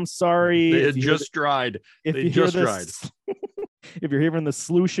again. I'm sorry. They just dried. If you're hearing the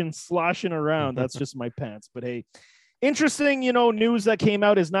sloshing around, that's just my pants. But hey, interesting, news that came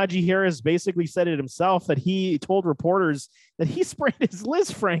out is Najee Harris basically said it himself, that he told reporters that he sprained his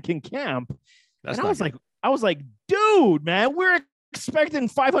Lisfranc in camp. And I was like, dude, man, we're expecting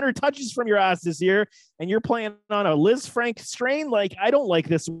 500 touches from your ass this year, and you're playing on a Lisfranc strain. Like, I don't like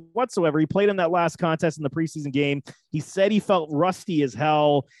this whatsoever. He played in that last contest in the preseason game. He said he felt rusty as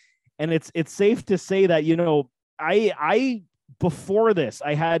hell, and it's safe to say that I before this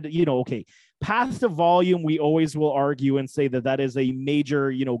I had path to volume. We always will argue and say that is a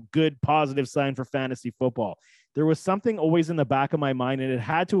major good positive sign for fantasy football. There was something always in the back of my mind, and it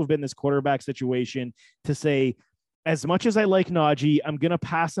had to have been this quarterback situation, to say as much as I like Najee, I'm going to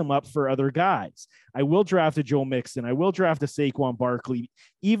pass him up for other guys. I will draft a Joe Mixon. I will draft a Saquon Barkley,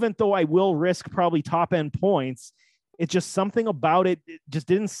 even though I will risk probably top end points. It's just something about it. It just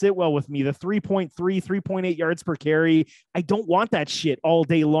didn't sit well with me. The 3.3, 3.8 yards per carry. I don't want that shit all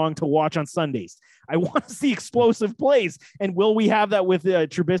day long to watch on Sundays. I want to see explosive plays. And will we have that with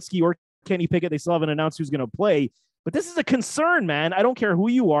Trubisky or Kenny Pickett? They still haven't announced who's going to play. But this is a concern, man. I don't care who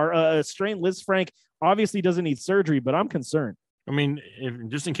you are. Strained Liz Frank obviously doesn't need surgery, but I'm concerned. I mean,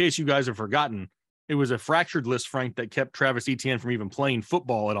 just in case you guys have forgotten, it was a fractured Liz Frank that kept Travis Etienne from even playing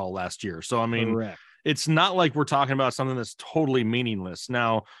football at all last year. So, I mean, correct. It's not like we're talking about something that's totally meaningless.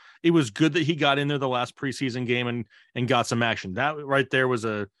 Now, it was good that he got in there the last preseason game and got some action. That right there was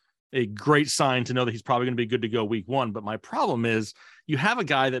a great sign to know that he's probably going to be good to go week 1. But my problem is you have a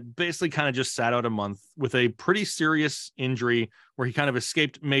guy that basically kind of just sat out a month with a pretty serious injury where he kind of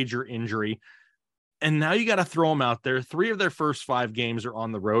escaped major injury. And now you got to throw him out there. 3 of their first 5 games are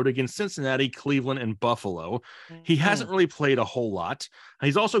on the road against Cincinnati, Cleveland, and Buffalo. He hasn't really played a whole lot.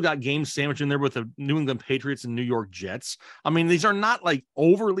 He's also got games sandwiched in there with the New England Patriots and New York Jets. I mean, these are not like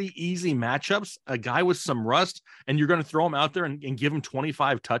overly easy matchups. A guy with some rust, and you're going to throw him out there and give him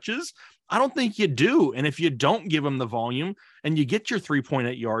 25 touches. I don't think you do. And if you don't give him the volume and you get your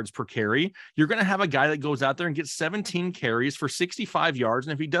 3.8 yards per carry, you're going to have a guy that goes out there and gets 17 carries for 65 yards.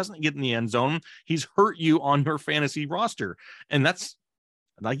 And if he doesn't get in the end zone, he's hurt you on your fantasy roster. And that's,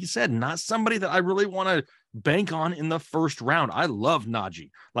 like you said, not somebody that I really want to bank on in the first round. I love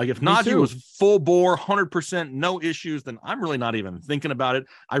Najee. Like if Najee was full bore, 100%, no issues, then I'm really not even thinking about it.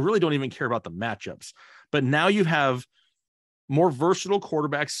 I really don't even care about the matchups. But now you have more versatile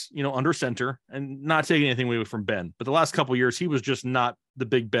quarterbacks, under center, and not taking anything away from Ben, but the last couple of years, he was just not the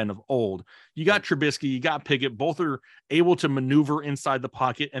Big Ben of old. You got Trubisky, you got Pickett, both are able to maneuver inside the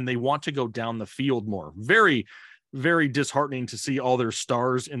pocket and they want to go down the field more. Very, very disheartening to see all their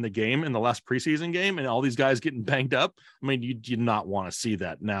stars in the game in the last preseason game and all these guys getting banged up. I mean, you do not want to see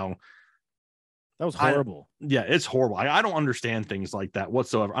that now. That was horrible. It's horrible. I don't understand things like that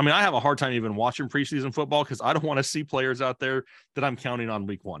whatsoever. I mean, I have a hard time even watching preseason football because I don't want to see players out there that I'm counting on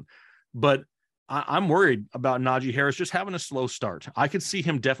week 1. But I'm worried about Najee Harris just having a slow start. I could see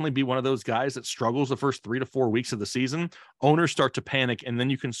him definitely be one of those guys that struggles the first 3 to 4 weeks of the season. Owners start to panic, and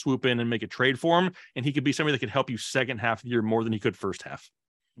then you can swoop in and make a trade for him, and he could be somebody that could help you second half of the year more than he could first half.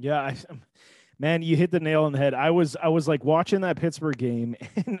 Yeah, man, you hit the nail on the head. I was like watching that Pittsburgh game,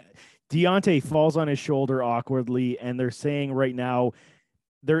 and Deontay falls on his shoulder awkwardly, and they're saying right now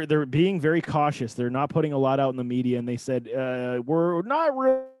they're being very cautious. They're not putting a lot out in the media, and they said we're not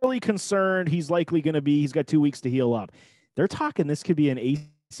really concerned. He's got 2 weeks to heal up. They're talking this could be an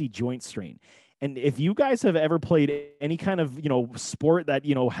AC joint strain. And if you guys have ever played any kind of, sport that,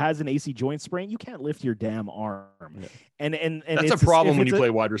 has an AC joint sprain, you can't lift your damn arm. Yeah. And that's a problem when you play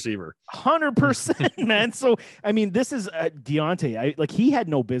wide receiver. 100%, man. So, I mean, this is Deontay. He had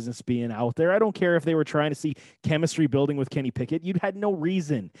no business being out there. I don't care if they were trying to see chemistry building with Kenny Pickett. You had no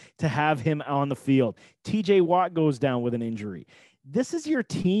reason to have him on the field. TJ Watt goes down with an injury. This is your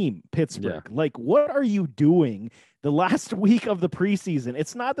team, Pittsburgh. Yeah. What are you doing the last week of the preseason?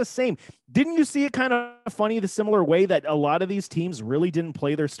 It's not the same. Didn't you see it kind of funny the similar way that a lot of these teams really didn't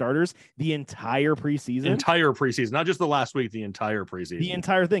play their starters the entire preseason? Not just the last week, the entire preseason. The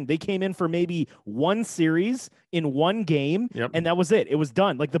entire thing. They came in for maybe one series in one game, and that was it. It was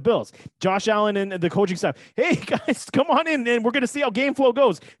done. Like the Bills. Josh Allen and the coaching staff, hey, guys, come on in, and we're going to see how game flow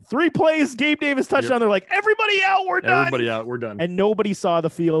goes. 3 plays, Gabe Davis touchdown. Yep. They're like, everybody out, we're done. Everybody out, we're done. And nobody saw the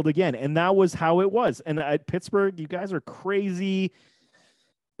field again, and that was how it was. And at Pittsburgh, you guys are crazy.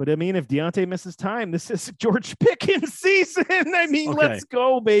 But I mean, if Deontay misses time, this is George Pickens season. I mean, Let's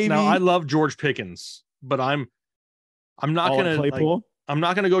go, baby. Now, I love George Pickens, but I'm not going to I'm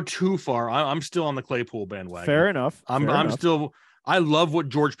not going to go too far. I'm still on the Claypool bandwagon. Fair enough. I love what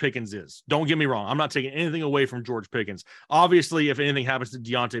George Pickens is. Don't get me wrong. I'm not taking anything away from George Pickens. Obviously, if anything happens to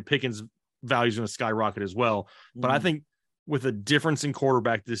Deontay, Pickens' value is going to skyrocket as well. But I think with a difference in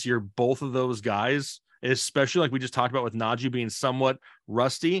quarterback this year, both of those guys, especially like we just talked about with Najee being somewhat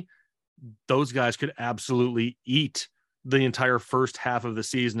rusty, those guys could absolutely eat the entire first half of the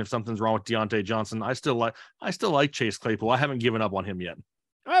season if something's wrong with Deontay Johnson. I still like Chase Claypool. I haven't given up on him yet.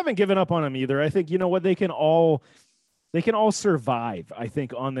 I haven't given up on him either. I think, they can all survive, I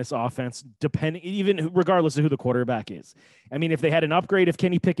think, on this offense, even regardless of who the quarterback is. I mean, if they had an upgrade, if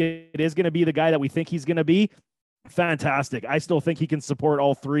Kenny Pickett is going to be the guy that we think he's going to be, fantastic. I still think he can support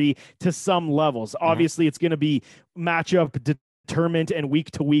all 3 to some levels. Obviously, it's going to be matchup determined and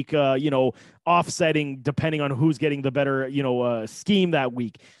week to week, offsetting depending on who's getting the better, scheme that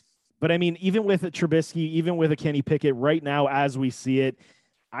week. But I mean, even with a Trubisky, even with a Kenny Pickett right now, as we see it,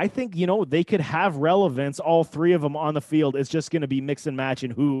 I think, they could have relevance, all three of them on the field. It's just going to be mix and match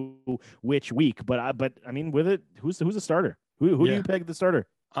in which week. But I mean, with it, who's the starter? Who do you pick the starter?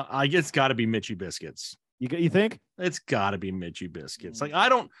 I guess it's got to be Mitchy Biscuits. You think? It's got to be Mitchy Biscuits. Like,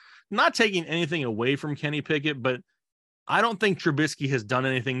 not taking anything away from Kenny Pickett, but I don't think Trubisky has done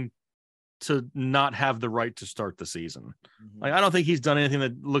anything to not have the right to start the season. Mm-hmm. Like, I don't think he's done anything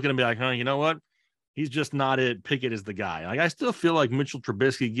that looking to be like, you know what? He's just not it. Pickett is the guy. Like, I still feel like Mitchell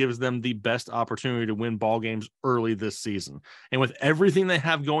Trubisky gives them the best opportunity to win ball games early this season. And with everything they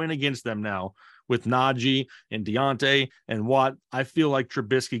have going against them now, with Najee and Deontay and Watt, I feel like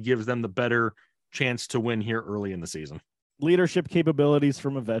Trubisky gives them the better chance to win here early in the season. Leadership capabilities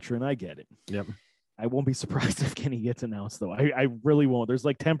from a veteran. I get it. Yep. I won't be surprised if Kenny gets announced, though. I really won't. There's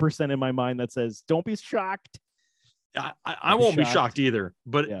like 10% in my mind that says, don't be shocked. I won't be shocked either,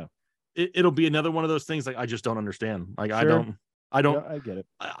 but yeah. It'll be another one of those things. Like, I just don't understand. Like, sure. I don't, I get it.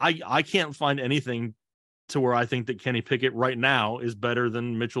 I can't find anything to where I think that Kenny Pickett right now is better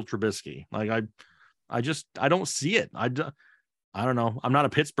than Mitchell Trubisky. Like, I don't see it. I don't know. I'm not a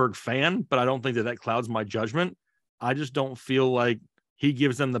Pittsburgh fan, but I don't think that clouds my judgment. I just don't feel like he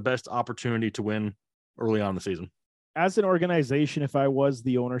gives them the best opportunity to win early on in the season. As an organization, if I was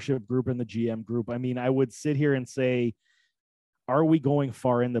the ownership group and the GM group, I mean, I would sit here and say, are we going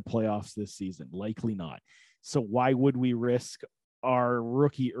far in the playoffs this season? Likely not. So why would we risk our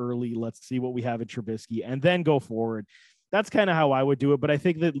rookie early? Let's see what we have at Trubisky and then go forward. That's kind of how I would do it. But I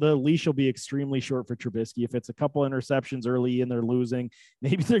think that the leash will be extremely short for Trubisky. If it's a couple interceptions early and they're losing,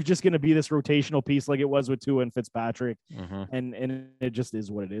 maybe they're just going to be this rotational piece like it was with Tua and Fitzpatrick. Mm-hmm. And it just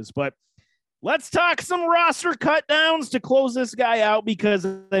is what it is. But let's talk some roster cut downs to close this guy out, because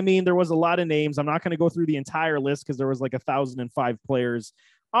I mean, there was a lot of names. I'm not going to go through the entire list because there was like 1,005 players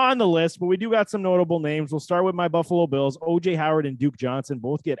on the list, but we do got some notable names. We'll start with my Buffalo Bills. OJ Howard and Duke Johnson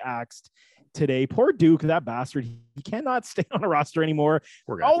both get axed today. Poor Duke, that bastard. He cannot stay on a roster anymore.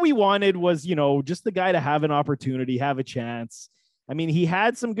 All we wanted was, just the guy to have an opportunity, have a chance. I mean, he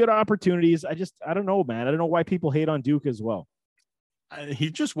had some good opportunities. I don't know, man. I don't know why people hate on Duke as well.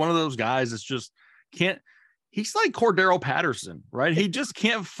 He's just one of those guys that's just he's like Cordero Patterson, right? He just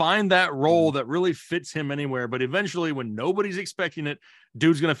can't find that role that really fits him anywhere. But eventually, when nobody's expecting it,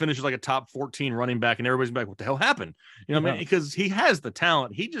 dude's going to finish as like a top 14 running back, and everybody's like, what the hell happened? You know what I mean? Because he has the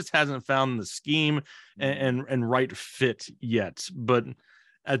talent. He just hasn't found the scheme and right fit yet. But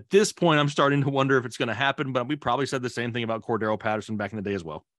at this point, I'm starting to wonder if it's going to happen. But we probably said the same thing about Cordero Patterson back in the day as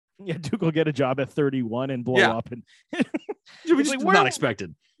well. Yeah, Duke will get a job at 31 and blow up. And we just not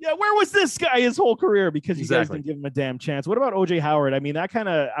expected. Yeah, where was this guy his whole career? Because you guys didn't give him a damn chance. What about OJ Howard? I mean,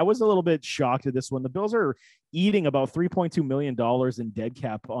 I was a little bit shocked at this one. The Bills are eating about $3.2 million in dead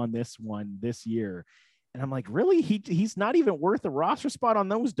cap on this one this year. And I'm like, really? He's not even worth a roster spot on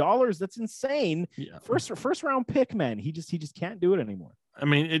those dollars. That's insane. Yeah. First round pick, man. He just can't do it anymore. I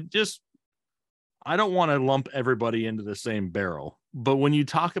mean, I don't want to lump everybody into the same barrel, but when you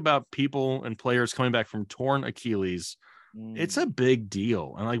talk about people and players coming back from torn Achilles, it's a big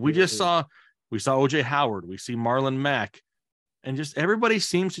deal. And like we saw OJ Howard, we see Marlon Mack, and just everybody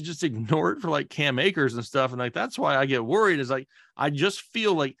seems to just ignore it for like Cam Akers and stuff. And like, that's why I get worried, is like, I just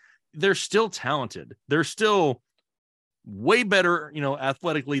feel like they're still talented. They're still way better,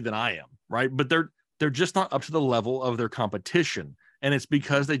 athletically than I am. Right. But they're just not up to the level of their competition. And it's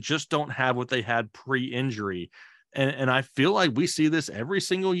because they just don't have what they had pre-injury. And I feel like we see this every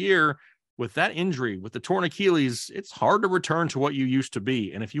single year with that injury, with the torn Achilles. It's hard to return to what you used to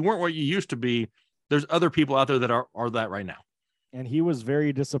be. And if you weren't what you used to be, there's other people out there that are that right now. And he was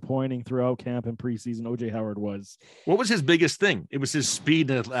very disappointing throughout camp and preseason. OJ Howard was. What was his biggest thing? It was his speed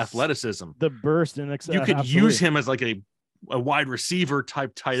and athleticism. The burst and you could use him as like a wide receiver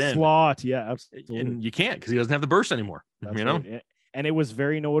type tight end. Slot, yeah, absolutely. And you can't because he doesn't have the burst anymore. That's right. And it was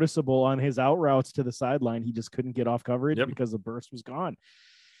very noticeable on his out routes to the sideline. He just couldn't get off coverage because the burst was gone.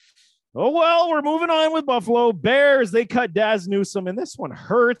 Oh, well, we're moving on with Buffalo. Bears, they cut Daz Newsome, and this one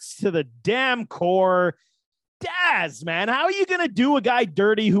hurts to the damn core. Daz, man, how are you going to do a guy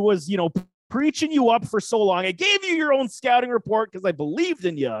dirty who was, preaching you up for so long? I gave you your own scouting report because I believed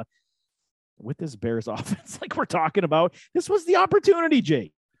in you. With this Bears offense, like we're talking about, this was the opportunity,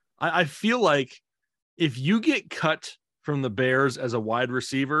 Jake. I feel like if you get cut from the Bears as a wide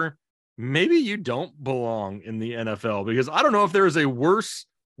receiver, maybe you don't belong in the NFL, because I don't know if there is a worse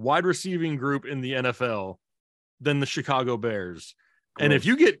wide receiving group in the NFL than the Chicago Bears. Gross. And if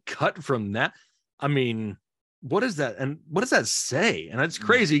you get cut from that, I mean, what is that? And what does that say? And it's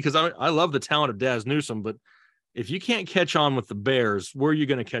crazy because I love the talent of Daz Newsome, but if you can't catch on with the Bears, where are you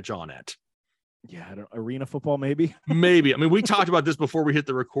going to catch on at? Yeah, I don't, arena football, maybe. Maybe. I mean, we talked about this before we hit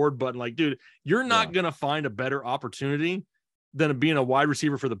the record button. Like, dude, you're not going to find a better opportunity than being a wide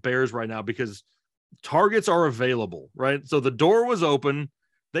receiver for the Bears right now because targets are available, right? So the door was open.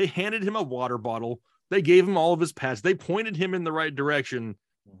 They handed him a water bottle. They gave him all of his pads. They pointed him in the right direction,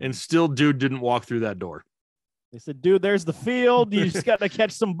 and still dude didn't walk through that door. They said, dude, there's the field. You just got to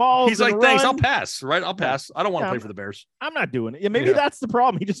catch some balls. He's like, thanks, I'll pass, right? I'll pass. I don't want to play for the Bears. I'm not doing it. Yeah, maybe that's the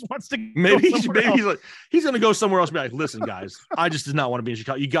problem. He just wants to maybe he's like, he's going to go somewhere else and be like, listen, guys, I just did not want to be in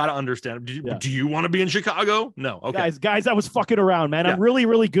Chicago. You got to understand. Do you want to be in Chicago? No. Okay. Guys, I was fucking around, man. I'm really,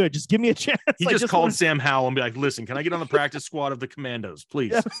 really good. Just give me a chance. He just called Sam Howell and be like, listen, can I get on the practice squad of the Commandos,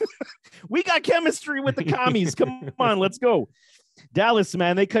 please? Yeah. We got chemistry with the commies. Come on, let's go. Dallas,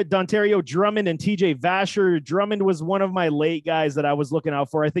 man, they cut Dontario Drummond and TJ Vasher. Drummond was one of my late guys that I was looking out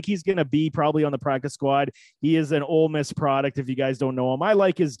for. I think he's going to be probably on the practice squad. He is an Ole Miss product if you guys don't know him. I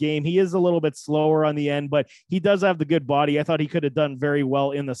like his game. He is a little bit slower on the end, but he does have the good body. I thought he could have done very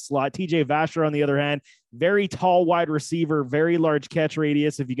well in the slot. TJ Vasher, on the other hand, very tall wide receiver, very large catch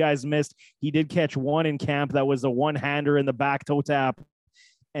radius. If you guys missed, he did catch one in camp. That was a one-hander in the back toe tap.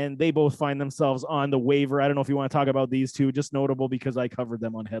 And they both find themselves on the waiver. I don't know if you want to talk about these two, just notable because I covered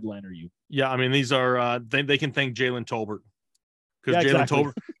them on Headliner U. Yeah, I mean, these are they can thank Jalen Tolbert because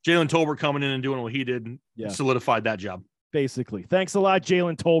Jalen Tolbert coming in and doing what he did solidified that job. Basically. Thanks a lot,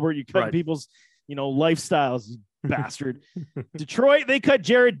 Jalen Tolbert. You cut people's, lifestyles, you bastard. Detroit, they cut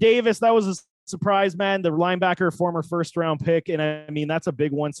Jared Davis. That was a surprise, man. The linebacker, former first-round pick, and I mean that's a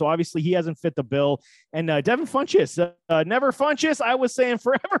big one. So obviously he hasn't fit the bill. And Devin Funchess, never Funchess. I was saying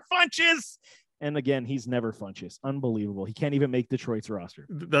forever Funchess, and again he's never Funchess. Unbelievable. He can't even make Detroit's roster.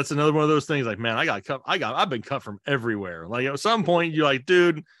 That's another one of those things. Like, man, I've been cut from everywhere. Like at some point you're like,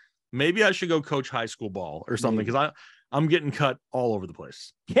 dude, maybe I should go coach high school ball or something because I'm getting cut all over the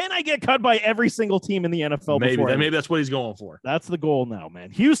place. Can I get cut by every single team in the NFL? Maybe that's what he's going for. That's the goal now, man.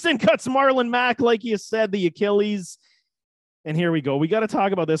 Houston cuts Marlon Mack, like you said, the Achilles. And here we go. We got to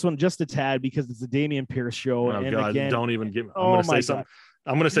talk about this one just a tad because it's the Dameon Pierce show. Oh, and God, again, don't even give me. I'm going to say something.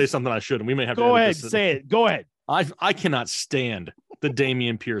 I'm going to say something I shouldn't. We may have to go ahead. Say it. Go ahead. I cannot stand the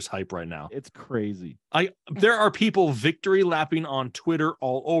Dameon Pierce hype right now. It's crazy. There are people victory lapping on Twitter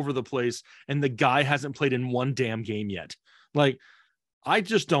all over the place, and the guy hasn't played in one damn game yet. Like, I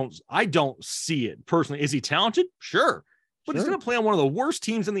don't see it personally. Is he talented? Sure. But he's going to play on one of the worst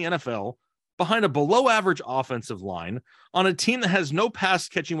teams in the NFL behind a below average offensive line on a team that has no pass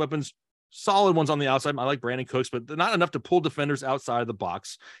catching weapons, solid ones on the outside. I like Brandon Cooks, but they're not enough to pull defenders outside of the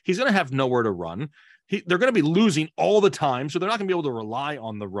box. He's going to have nowhere to run. They're going to be losing all the time, so they're not going to be able to rely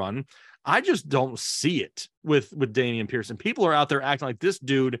on the run. I just don't see it with Dameon Pierce. People are out there acting like this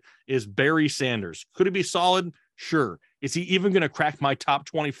dude is Barry Sanders. Could he be solid? Sure. Is he even going to crack my top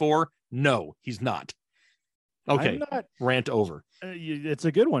 24? No, he's not. Okay, rant over. It's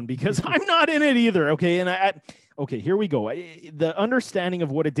a good one because I'm not in it either. Okay, and okay, here we go. The understanding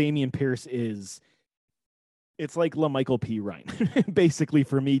of what a Dameon Pierce is, it's like LaMichael P. Ryan, basically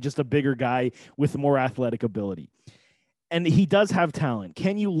for me, just a bigger guy with more athletic ability. And he does have talent.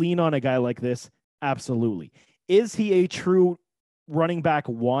 Can you lean on a guy like this? Absolutely. Is he a true running back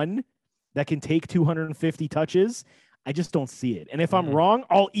one that can take 250 touches? I just don't see it. And if I'm wrong,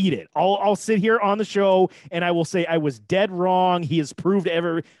 I'll eat it. I'll sit here on the show and I will say I was dead wrong. He has proved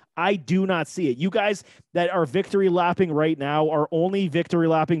I do not see it. You guys that are victory lapping right now are only victory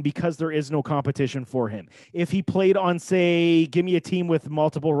lapping because there is no competition for him. If he played on, say, give me a team with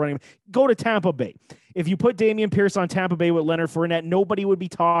multiple running, go to Tampa Bay. If you put Dameon Pierce on Tampa Bay with Leonard Fournette, nobody would be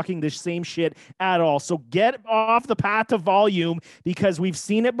talking this same shit at all. So get off the path to volume because we've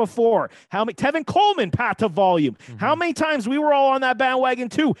seen it before. Tevin Coleman, path to volume. How many times we were all on that bandwagon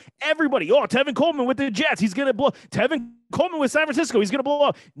too? Everybody, Tevin Coleman with the Jets, he's going to blow. Tevin Coleman with San Francisco, he's going to blow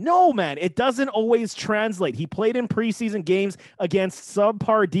up. No, man, it doesn't always translate. He played in preseason games against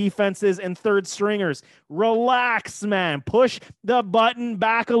subpar defenses and third stringers. Relax, man. Push the button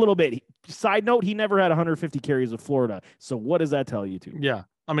back a little bit. Side note, he never had 150 carries with Florida. So what does that tell you to? Yeah.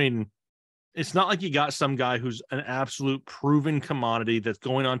 I mean, it's not like you got some guy who's an absolute proven commodity that's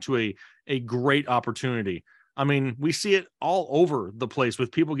going on to a great opportunity. I mean, we see it all over the place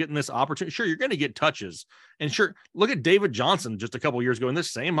with people getting this opportunity. Sure, you're going to get touches. And sure, look at David Johnson just a couple of years ago in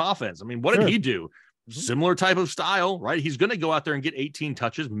this same offense. I mean, what did he do? Similar type of style, right? He's going to go out there and get 18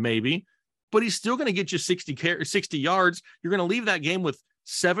 touches, maybe, but he's still going to get you 60 yards. You're going to leave that game with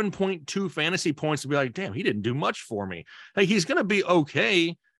 7.2 fantasy points to be like, damn, he didn't do much for me. Like, he's going to be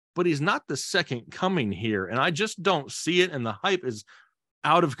okay, but he's not the second coming here. And I just don't see it. And the hype is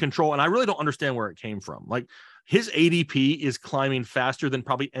out of control. And I really don't understand where it came from. Like, His ADP is climbing faster than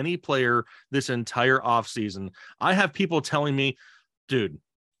probably any player this entire offseason. I have people telling me, dude,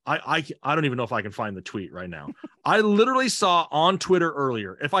 I don't even know if I can find the tweet right now. I literally saw on Twitter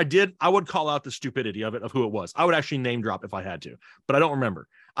earlier. If I did, I would call out the stupidity of who it was. I would actually name drop if I had to, but I don't remember.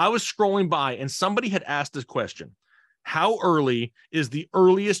 I was scrolling by and somebody had asked this question. How early is the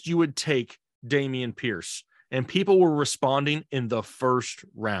earliest you would take Dameon Pierce? And people were responding in the first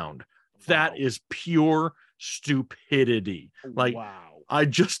round. Wow. That is pure stupidity. Like, wow.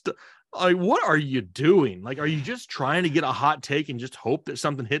 What are you doing? Like, are you just trying to get a hot take and just hope that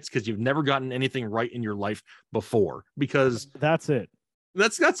something hits because you've never gotten anything right in your life before? Because that's it.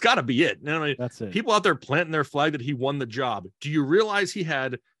 That's got to be it. I mean, that's it. People out there planting their flag that he won the job. Do you realize he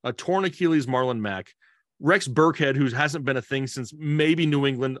had a torn Achilles, Marlon Mack, Rex Burkhead, who hasn't been a thing since maybe New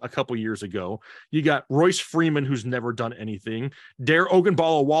England a couple years ago. You got Royce Freeman, who's never done anything. Dare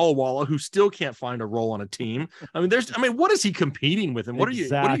Ogunbowale Walla Walla, who still can't find a role on a team. I mean, what is he competing with? And what are you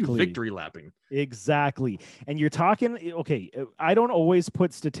victory lapping? Exactly. And you're talking, okay, I don't always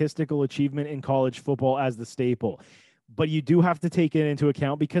put statistical achievement in college football as the staple, but you do have to take it into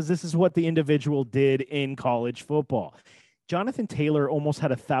account because this is what the individual did in college football. Jonathan Taylor almost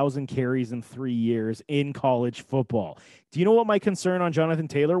had 1,000 carries in 3 years in college football. Do you know what my concern on Jonathan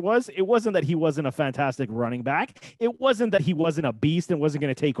Taylor was? It wasn't that he wasn't a fantastic running back. It wasn't that he wasn't a beast and wasn't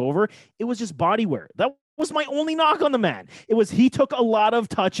going to take over. It was just body wear. That was my only knock on the man. It was he took a lot of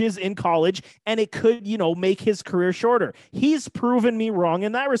touches in college and it could, make his career shorter. He's proven me wrong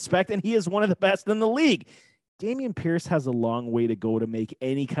in that respect, and he is one of the best in the league. Dameon Pierce has a long way to go to make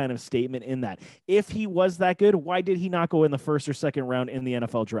any kind of statement in that. If he was that good, why did he not go in the first or second round in the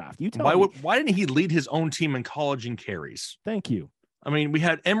NFL draft? You tell me. Why didn't he lead his own team in college in carries? Thank you. I mean, we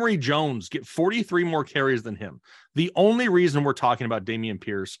had Emory Jones get 43 more carries than him. The only reason we're talking about Dameon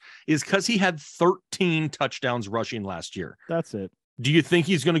Pierce is because he had 13 touchdowns rushing last year. That's it. Do you think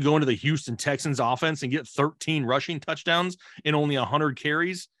he's going to go into the Houston Texans offense and get 13 rushing touchdowns in only 100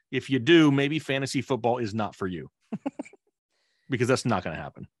 carries? If you do, maybe fantasy football is not for you because that's not going to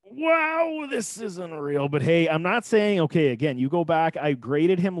happen. Wow, this is unreal. But hey, I'm not saying, okay, again, you go back. I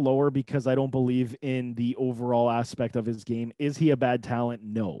graded him lower because I don't believe in the overall aspect of his game. Is he a bad talent?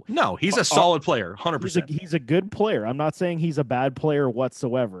 No. No, he's a solid player, 100%. He's a good player. I'm not saying he's a bad player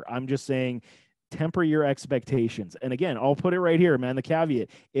whatsoever. I'm just saying temper your expectations. And again, I'll put it right here, man, the caveat.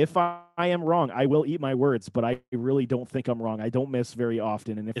 If I am wrong, I will eat my words, but I really don't think I'm wrong. I don't miss very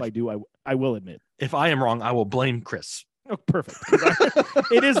often. And if I do, I will admit. If I am wrong, I will blame Chris. Oh, perfect.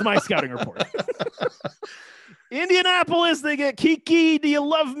 It is my scouting report. Indianapolis, they get Kiki, Do You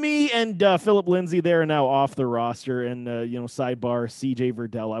Love Me? And Philip Lindsay, they're now off the roster. And, sidebar, CJ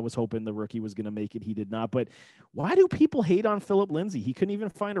Verdell, I was hoping the rookie was going to make it. He did not. But why do people hate on Philip Lindsay? He couldn't even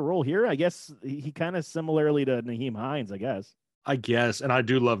find a role here. I guess he kind of similarly to Nyheim Hines, I guess. And I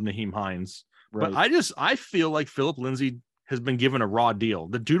do love Nyheim Hines. Right. But I feel like Philip Lindsay has been given a raw deal.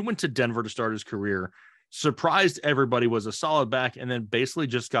 The dude went to Denver to start his career, surprised everybody, was a solid back, and then basically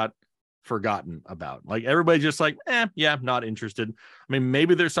just got forgotten about. Like everybody just like, not interested. I mean,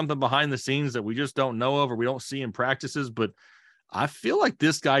 maybe there's something behind the scenes that we just don't know of or we don't see in practices, but I feel like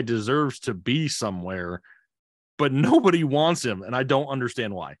this guy deserves to be somewhere, but nobody wants him, and I don't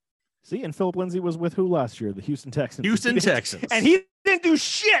understand why. See, and Philip Lindsay was with who last year? The Houston Texans. Texans. And he didn't do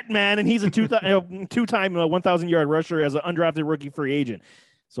shit, man, and he's a two-time 1,000-yard rusher as an undrafted rookie free agent.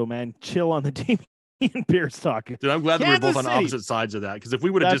 So, man, chill on the team. Pierce talking. Dude, I'm glad that we're both on opposite sides of that, because if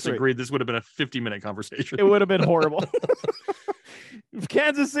we would have disagreed, This would have been a 50-minute conversation. It would have been horrible.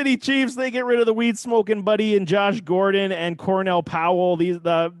 Kansas City Chiefs, they get rid of the weed smoking buddy and Josh Gordon and Cornell Powell.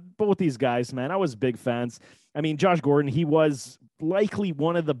 Both these guys, man, I was big fans. I mean, Josh Gordon, he was likely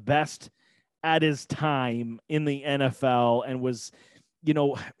one of the best at his time in the NFL and was,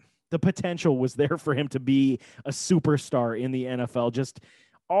 the potential was there for him to be a superstar in the NFL. Just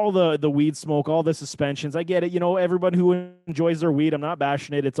all the weed smoke, all the suspensions. I get it. Everyone who enjoys their weed, I'm not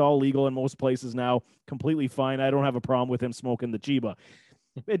bashing it. It's all legal in most places now. Completely fine. I don't have a problem with him smoking the Chiba.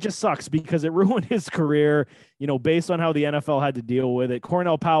 It just sucks because it ruined his career, based on how the NFL had to deal with it.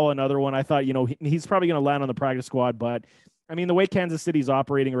 Cornell Powell, another one. I thought, he's probably going to land on the practice squad, but I mean, the way Kansas City's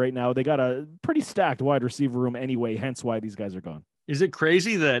operating right now, they got a pretty stacked wide receiver room anyway, hence why these guys are gone. Is it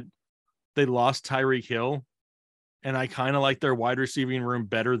crazy that they lost Tyreek Hill? And I kind of like their wide receiving room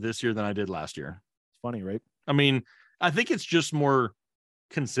better this year than I did last year. It's funny, right? I mean, I think it's just more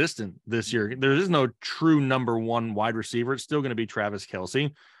consistent this year. There is no true number one wide receiver. It's still going to be Travis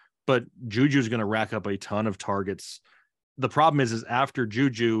Kelce, but Juju's going to rack up a ton of targets. The problem is after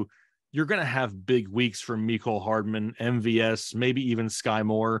Juju, you're going to have big weeks from Mecole Hardman, MVS, maybe even Sky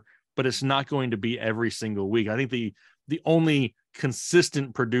Moore. but it's not going to be every single week. I think the only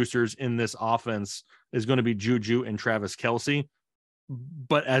consistent producers in this offense is going to be Juju and Travis Kelce.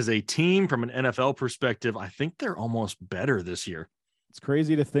 But as a team, from an NFL perspective, I think they're almost better this year. It's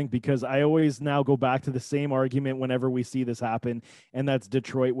crazy to think, because I always now go back to the same argument whenever we see this happen, and that's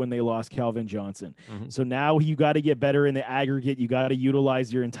Detroit when they lost Calvin Johnson. Mm-hmm. So now you got to get better in the aggregate. You got to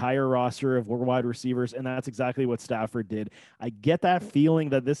utilize your entire roster of wide receivers, and that's exactly what Stafford did. I get that feeling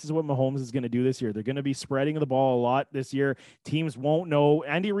that this is what Mahomes is going to do this year. They're going to be spreading the ball a lot this year. Teams won't know.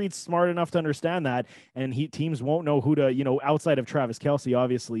 Andy Reid's smart enough to understand that, and teams won't know who to, outside of Travis Kelce,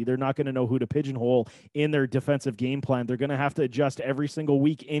 obviously, they're not going to know who to pigeonhole in their defensive game plan. They're going to have to adjust every single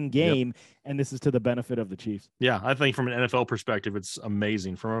week in game, and this is to the benefit of the Chiefs. Yeah, I think from an NFL perspective, it's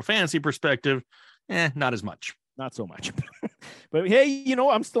amazing. From a fantasy perspective, not as much. Not so much. But hey,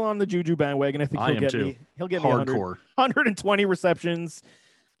 I'm still on the Juju bandwagon. I think he'll get me 120 receptions.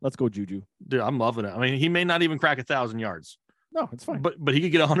 Let's go, Juju. Dude, I'm loving it. I mean, he may not even crack 1,000 yards. No, it's fine. But he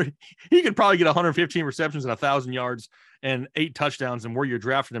could get 100. He could probably get 115 receptions and 1,000 yards and 8 touchdowns. And where you're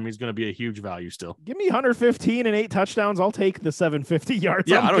drafting him, he's going to be a huge value still. Give me 115 and 8 touchdowns. I'll take the 750 yards.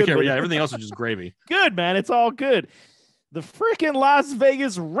 Yeah, I don't care. Yeah, everything else is just gravy. Good, man. It's all good. The freaking Las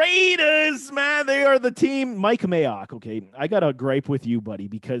Vegas Raiders, man, they are the team. Mike Mayock, okay, I got a gripe with you, buddy,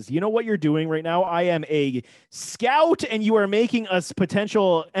 because you know what you're doing right now? I am a scout, and you are making us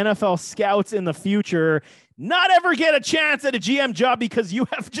potential NFL scouts in the future not ever get a chance at a GM job because you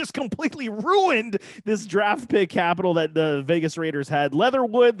have just completely ruined this draft pick capital that the Vegas Raiders had.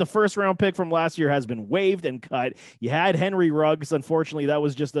 Leatherwood, the first round pick from last year, has been waived and cut. You had Henry Ruggs. Unfortunately, that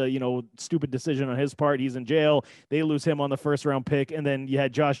was just a, stupid decision on his part. He's in jail. They lose him on the first round pick. And then you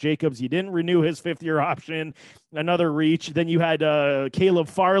had Josh Jacobs. You didn't renew his 5th-year option. Another reach. Then you had Caleb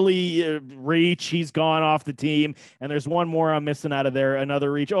Farley reach. He's gone off the team. And there's one more I'm missing out of there.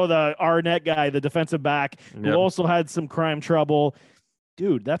 Another reach. Oh, the Arnett guy, the defensive back, who also had some crime trouble.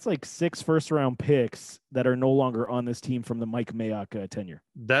 Dude, that's like 6 first-round picks that are no longer on this team from the Mike Mayock tenure.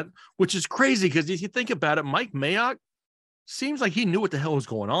 Which is crazy, because if you think about it, Mike Mayock seems like he knew what the hell was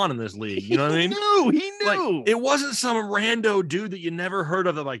going on in this league. You know what I mean? He knew. Like, it wasn't some rando dude that you never heard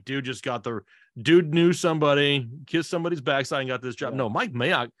of. That like, dude knew somebody, kissed somebody's backside and got this job. Yeah. No, Mike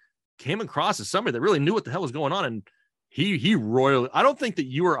Mayock came across as somebody that really knew what the hell was going on, and he royally. I don't think that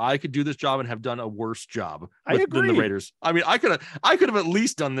you or I could do this job and have done a worse job than the Raiders. I mean, I could have at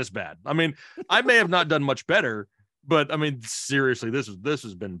least done this bad. I mean, I may have not done much better, but I mean, seriously, this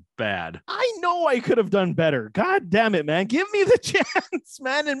has been bad. I know I could have done better. God damn it, man. Give me the chance,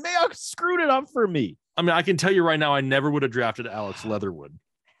 man. And Mayock screwed it up for me. I mean, I can tell you right now, I never would have drafted Alex Leatherwood.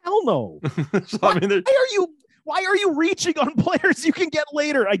 Hell no. So, I mean, why are you reaching on players you can get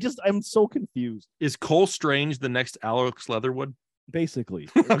later? I'm so confused. Is Cole Strange the next Alex Leatherwood? Basically.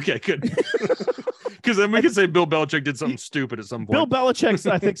 Okay, good. Because then we can say Bill Belichick did something stupid at some point. Bill Belichick's,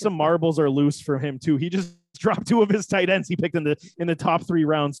 I think some marbles are loose for him too. He just dropped 2 of his tight ends he picked in the top 3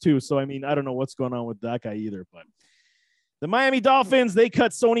 rounds too. So I mean, I don't know what's going on with that guy either. But the Miami Dolphins, they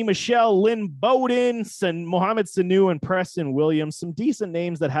cut Sony Michel, Lynn Bowden, Mohamed Sanu, and Preston Williams. Some decent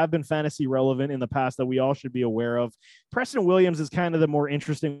names that have been fantasy relevant in the past that we all should be aware of. Preston Williams is kind of the more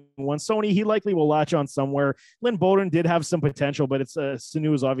interesting one. Sony, he likely will latch on somewhere. Lynn Bowden did have some potential, but it's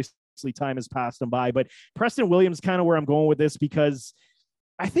Sanu is obviously time has passed him by. But Preston Williams kind of where I'm going with this, because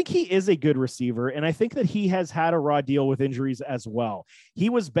I think he is a good receiver, and I think that he has had a raw deal with injuries as well. He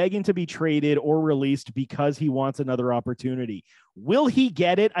was begging to be traded or released because he wants another opportunity. Will he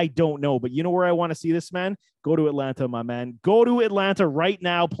get it? I don't know, but you know where I want to see this man? Go to Atlanta, my man. Go to Atlanta right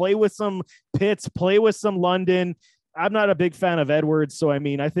now. Play with some Pitts, play with some London. I'm not a big fan of Edwards, so I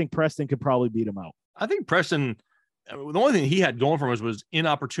mean, I think Preston could probably beat him out. I think Preston, the only thing he had going for him was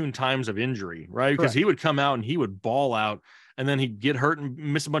inopportune times of injury, right? Because he would come out and he would ball out, and then he'd get hurt and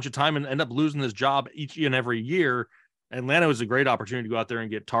miss a bunch of time and end up losing his job each and every year. Atlanta was a great opportunity to go out there and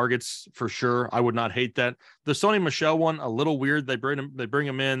get targets for sure. I would not hate that. The Sony Michel one, a little weird. They bring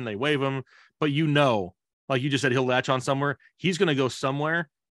him in, they waive him, but like you just said, he'll latch on somewhere. He's going to go somewhere,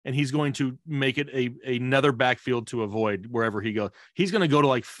 and he's going to make it another backfield to avoid wherever he goes. He's going to go to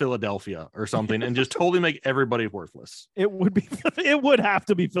like Philadelphia or something and just totally make everybody worthless. It would have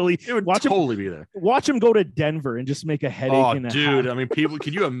to be Philly. It would totally be there. Watch him go to Denver and just make a headache. Oh, dude. I mean,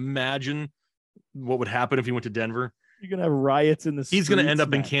 could you imagine what would happen if he went to Denver? You're going to have riots in the streets. He's going to end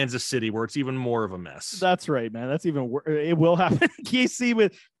up in Kansas City, where it's even more of a mess. That's right, man. That's even worse. It will happen. KC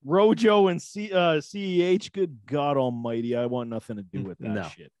with Rojo and CEH. Good God almighty. I want nothing to do with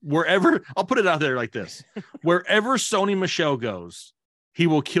that shit. Wherever, I'll put it out there like this. Wherever Sony Michel goes, he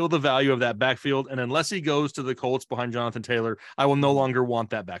will kill the value of that backfield. And unless he goes to the Colts behind Jonathan Taylor, I will no longer want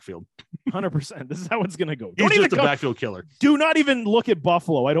that backfield. 100%. This is how it's going to go. He's just a backfield killer. Do not even look at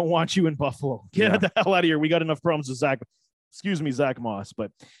Buffalo. I don't want you in Buffalo. Get the hell out of here. We got enough problems with Zach Moss.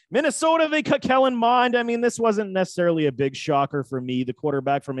 But Minnesota, they cut Kellen Mond. I mean, this wasn't necessarily a big shocker for me. The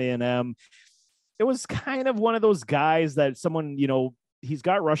quarterback from A&M. It was kind of one of those guys that someone, he's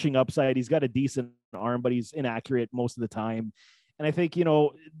got rushing upside. He's got a decent arm, but he's inaccurate most of the time. And I think,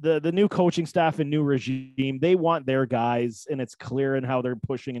 the new coaching staff and new regime, they want their guys, and it's clear in how they're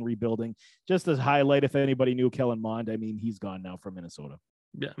pushing and rebuilding. Just as highlight, if anybody knew Kellen Mond, I mean, he's gone now from Minnesota.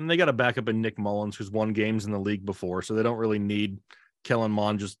 Yeah, and they got a backup in Nick Mullins, who's won games in the league before, so they don't really need Kellen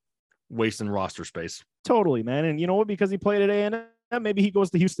Mond just wasting roster space. Totally, man. And you know what? Because he played at A&M, maybe he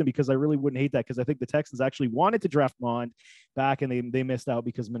goes to Houston, because I really wouldn't hate that, because I think the Texans actually wanted to draft Mond back, and they missed out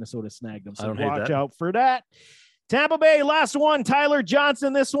because Minnesota snagged him. So watch out for that. Tampa Bay, last one, Tyler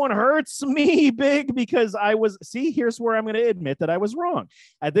Johnson. This one hurts me big because here's where I'm going to admit that I was wrong.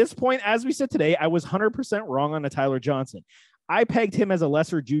 At this point, as we said today, I was 100% wrong on the Tyler Johnson. I pegged him as a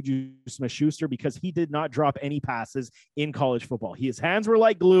lesser Juju Smith-Schuster because he did not drop any passes in college football. His hands were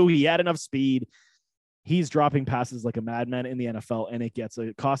like glue. He had enough speed. He's dropping passes like a madman in the NFL, and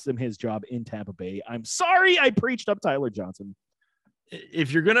it cost him his job in Tampa Bay. I'm sorry I preached up Tyler Johnson.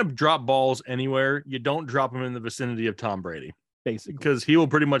 If you're going to drop balls anywhere, you don't drop them in the vicinity of Tom Brady. Basically. Because he will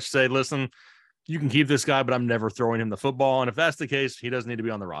pretty much say, listen, you can keep this guy, but I'm never throwing him the football. And if that's the case, he doesn't need to be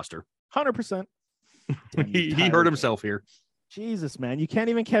on the roster. 100%. He hurt himself here. Jesus, man. You can't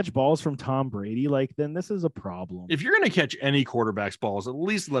even catch balls from Tom Brady. Then this is a problem. If you're going to catch any quarterback's balls, at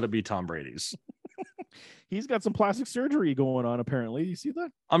least let it be Tom Brady's. He's got some plastic surgery going on, apparently. You see that?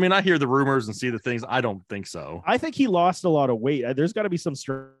 I mean, I hear the rumors and see the things. I don't think so. I think he lost a lot of weight. There's got to be some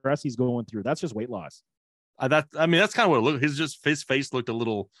stress he's going through. That's just weight loss. That's kind of what it looked. His face looked a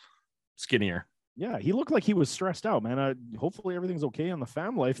little skinnier. Yeah, he looked like he was stressed out, man. Hopefully everything's okay on the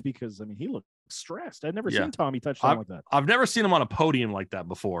fam life, because he looked stressed. I'd never seen Tommy touch down like that. I've never seen him on a podium like that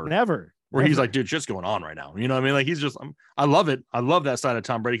before. Never. He's like, dude, shit's going on right now. You know what I mean? He's just, I love it. I love that side of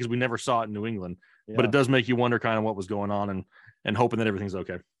Tom Brady because we never saw it in New England. Yeah. But it does make you wonder kind of what was going on and hoping that everything's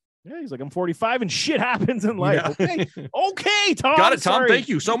okay. Yeah, he's like, I'm 45 and shit happens in life. Yeah. Okay, Tom. Got it, Tom. Sorry. Thank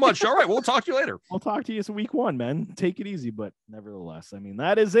you so much. All right, we'll talk to you later. I'll talk to you week 1, man. Take it easy, but nevertheless,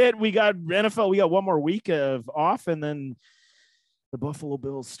 that is it. We got NFL. We got one more week of off, and then the Buffalo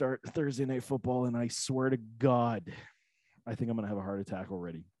Bills start Thursday Night Football, and I swear to God, I think I'm going to have a heart attack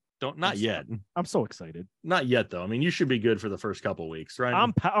already. Not yet. I'm so excited. Not yet, though. You should be good for the first couple of weeks, right?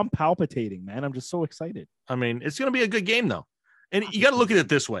 I'm palpitating, man. I'm just so excited. It's going to be a good game, though. And you got to look at it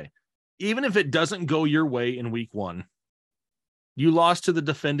this way. Even if it doesn't go your way in week 1, you lost to the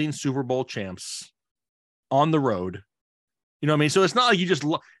defending Super Bowl champs on the road. You know what I mean? So it's not like you just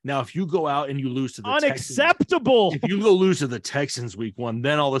now, if you go out and you lose to the unacceptable. Texans, if you go lose to the Texans week 1,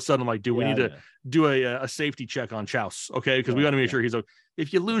 then all of a sudden, we need to do a safety check on Chouse. Okay. Because we got to make sure he's okay.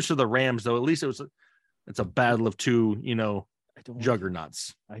 If you lose to the Rams, though, at least it's a battle of two,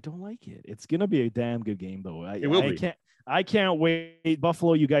 juggernauts. I don't like it. It's going to be a damn good game, though. It will be. I can't wait.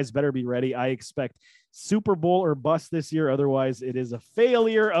 Buffalo, you guys better be ready. I expect Super Bowl or bust this year. Otherwise, it is a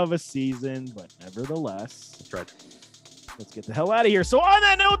failure of a season. But nevertheless, that's right. Let's get the hell out of here. So on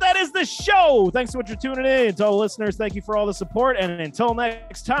that note, that is the show. Thanks so much for tuning in. To all the listeners, thank you for all the support. And until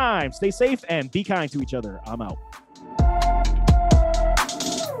next time, stay safe and be kind to each other. I'm out.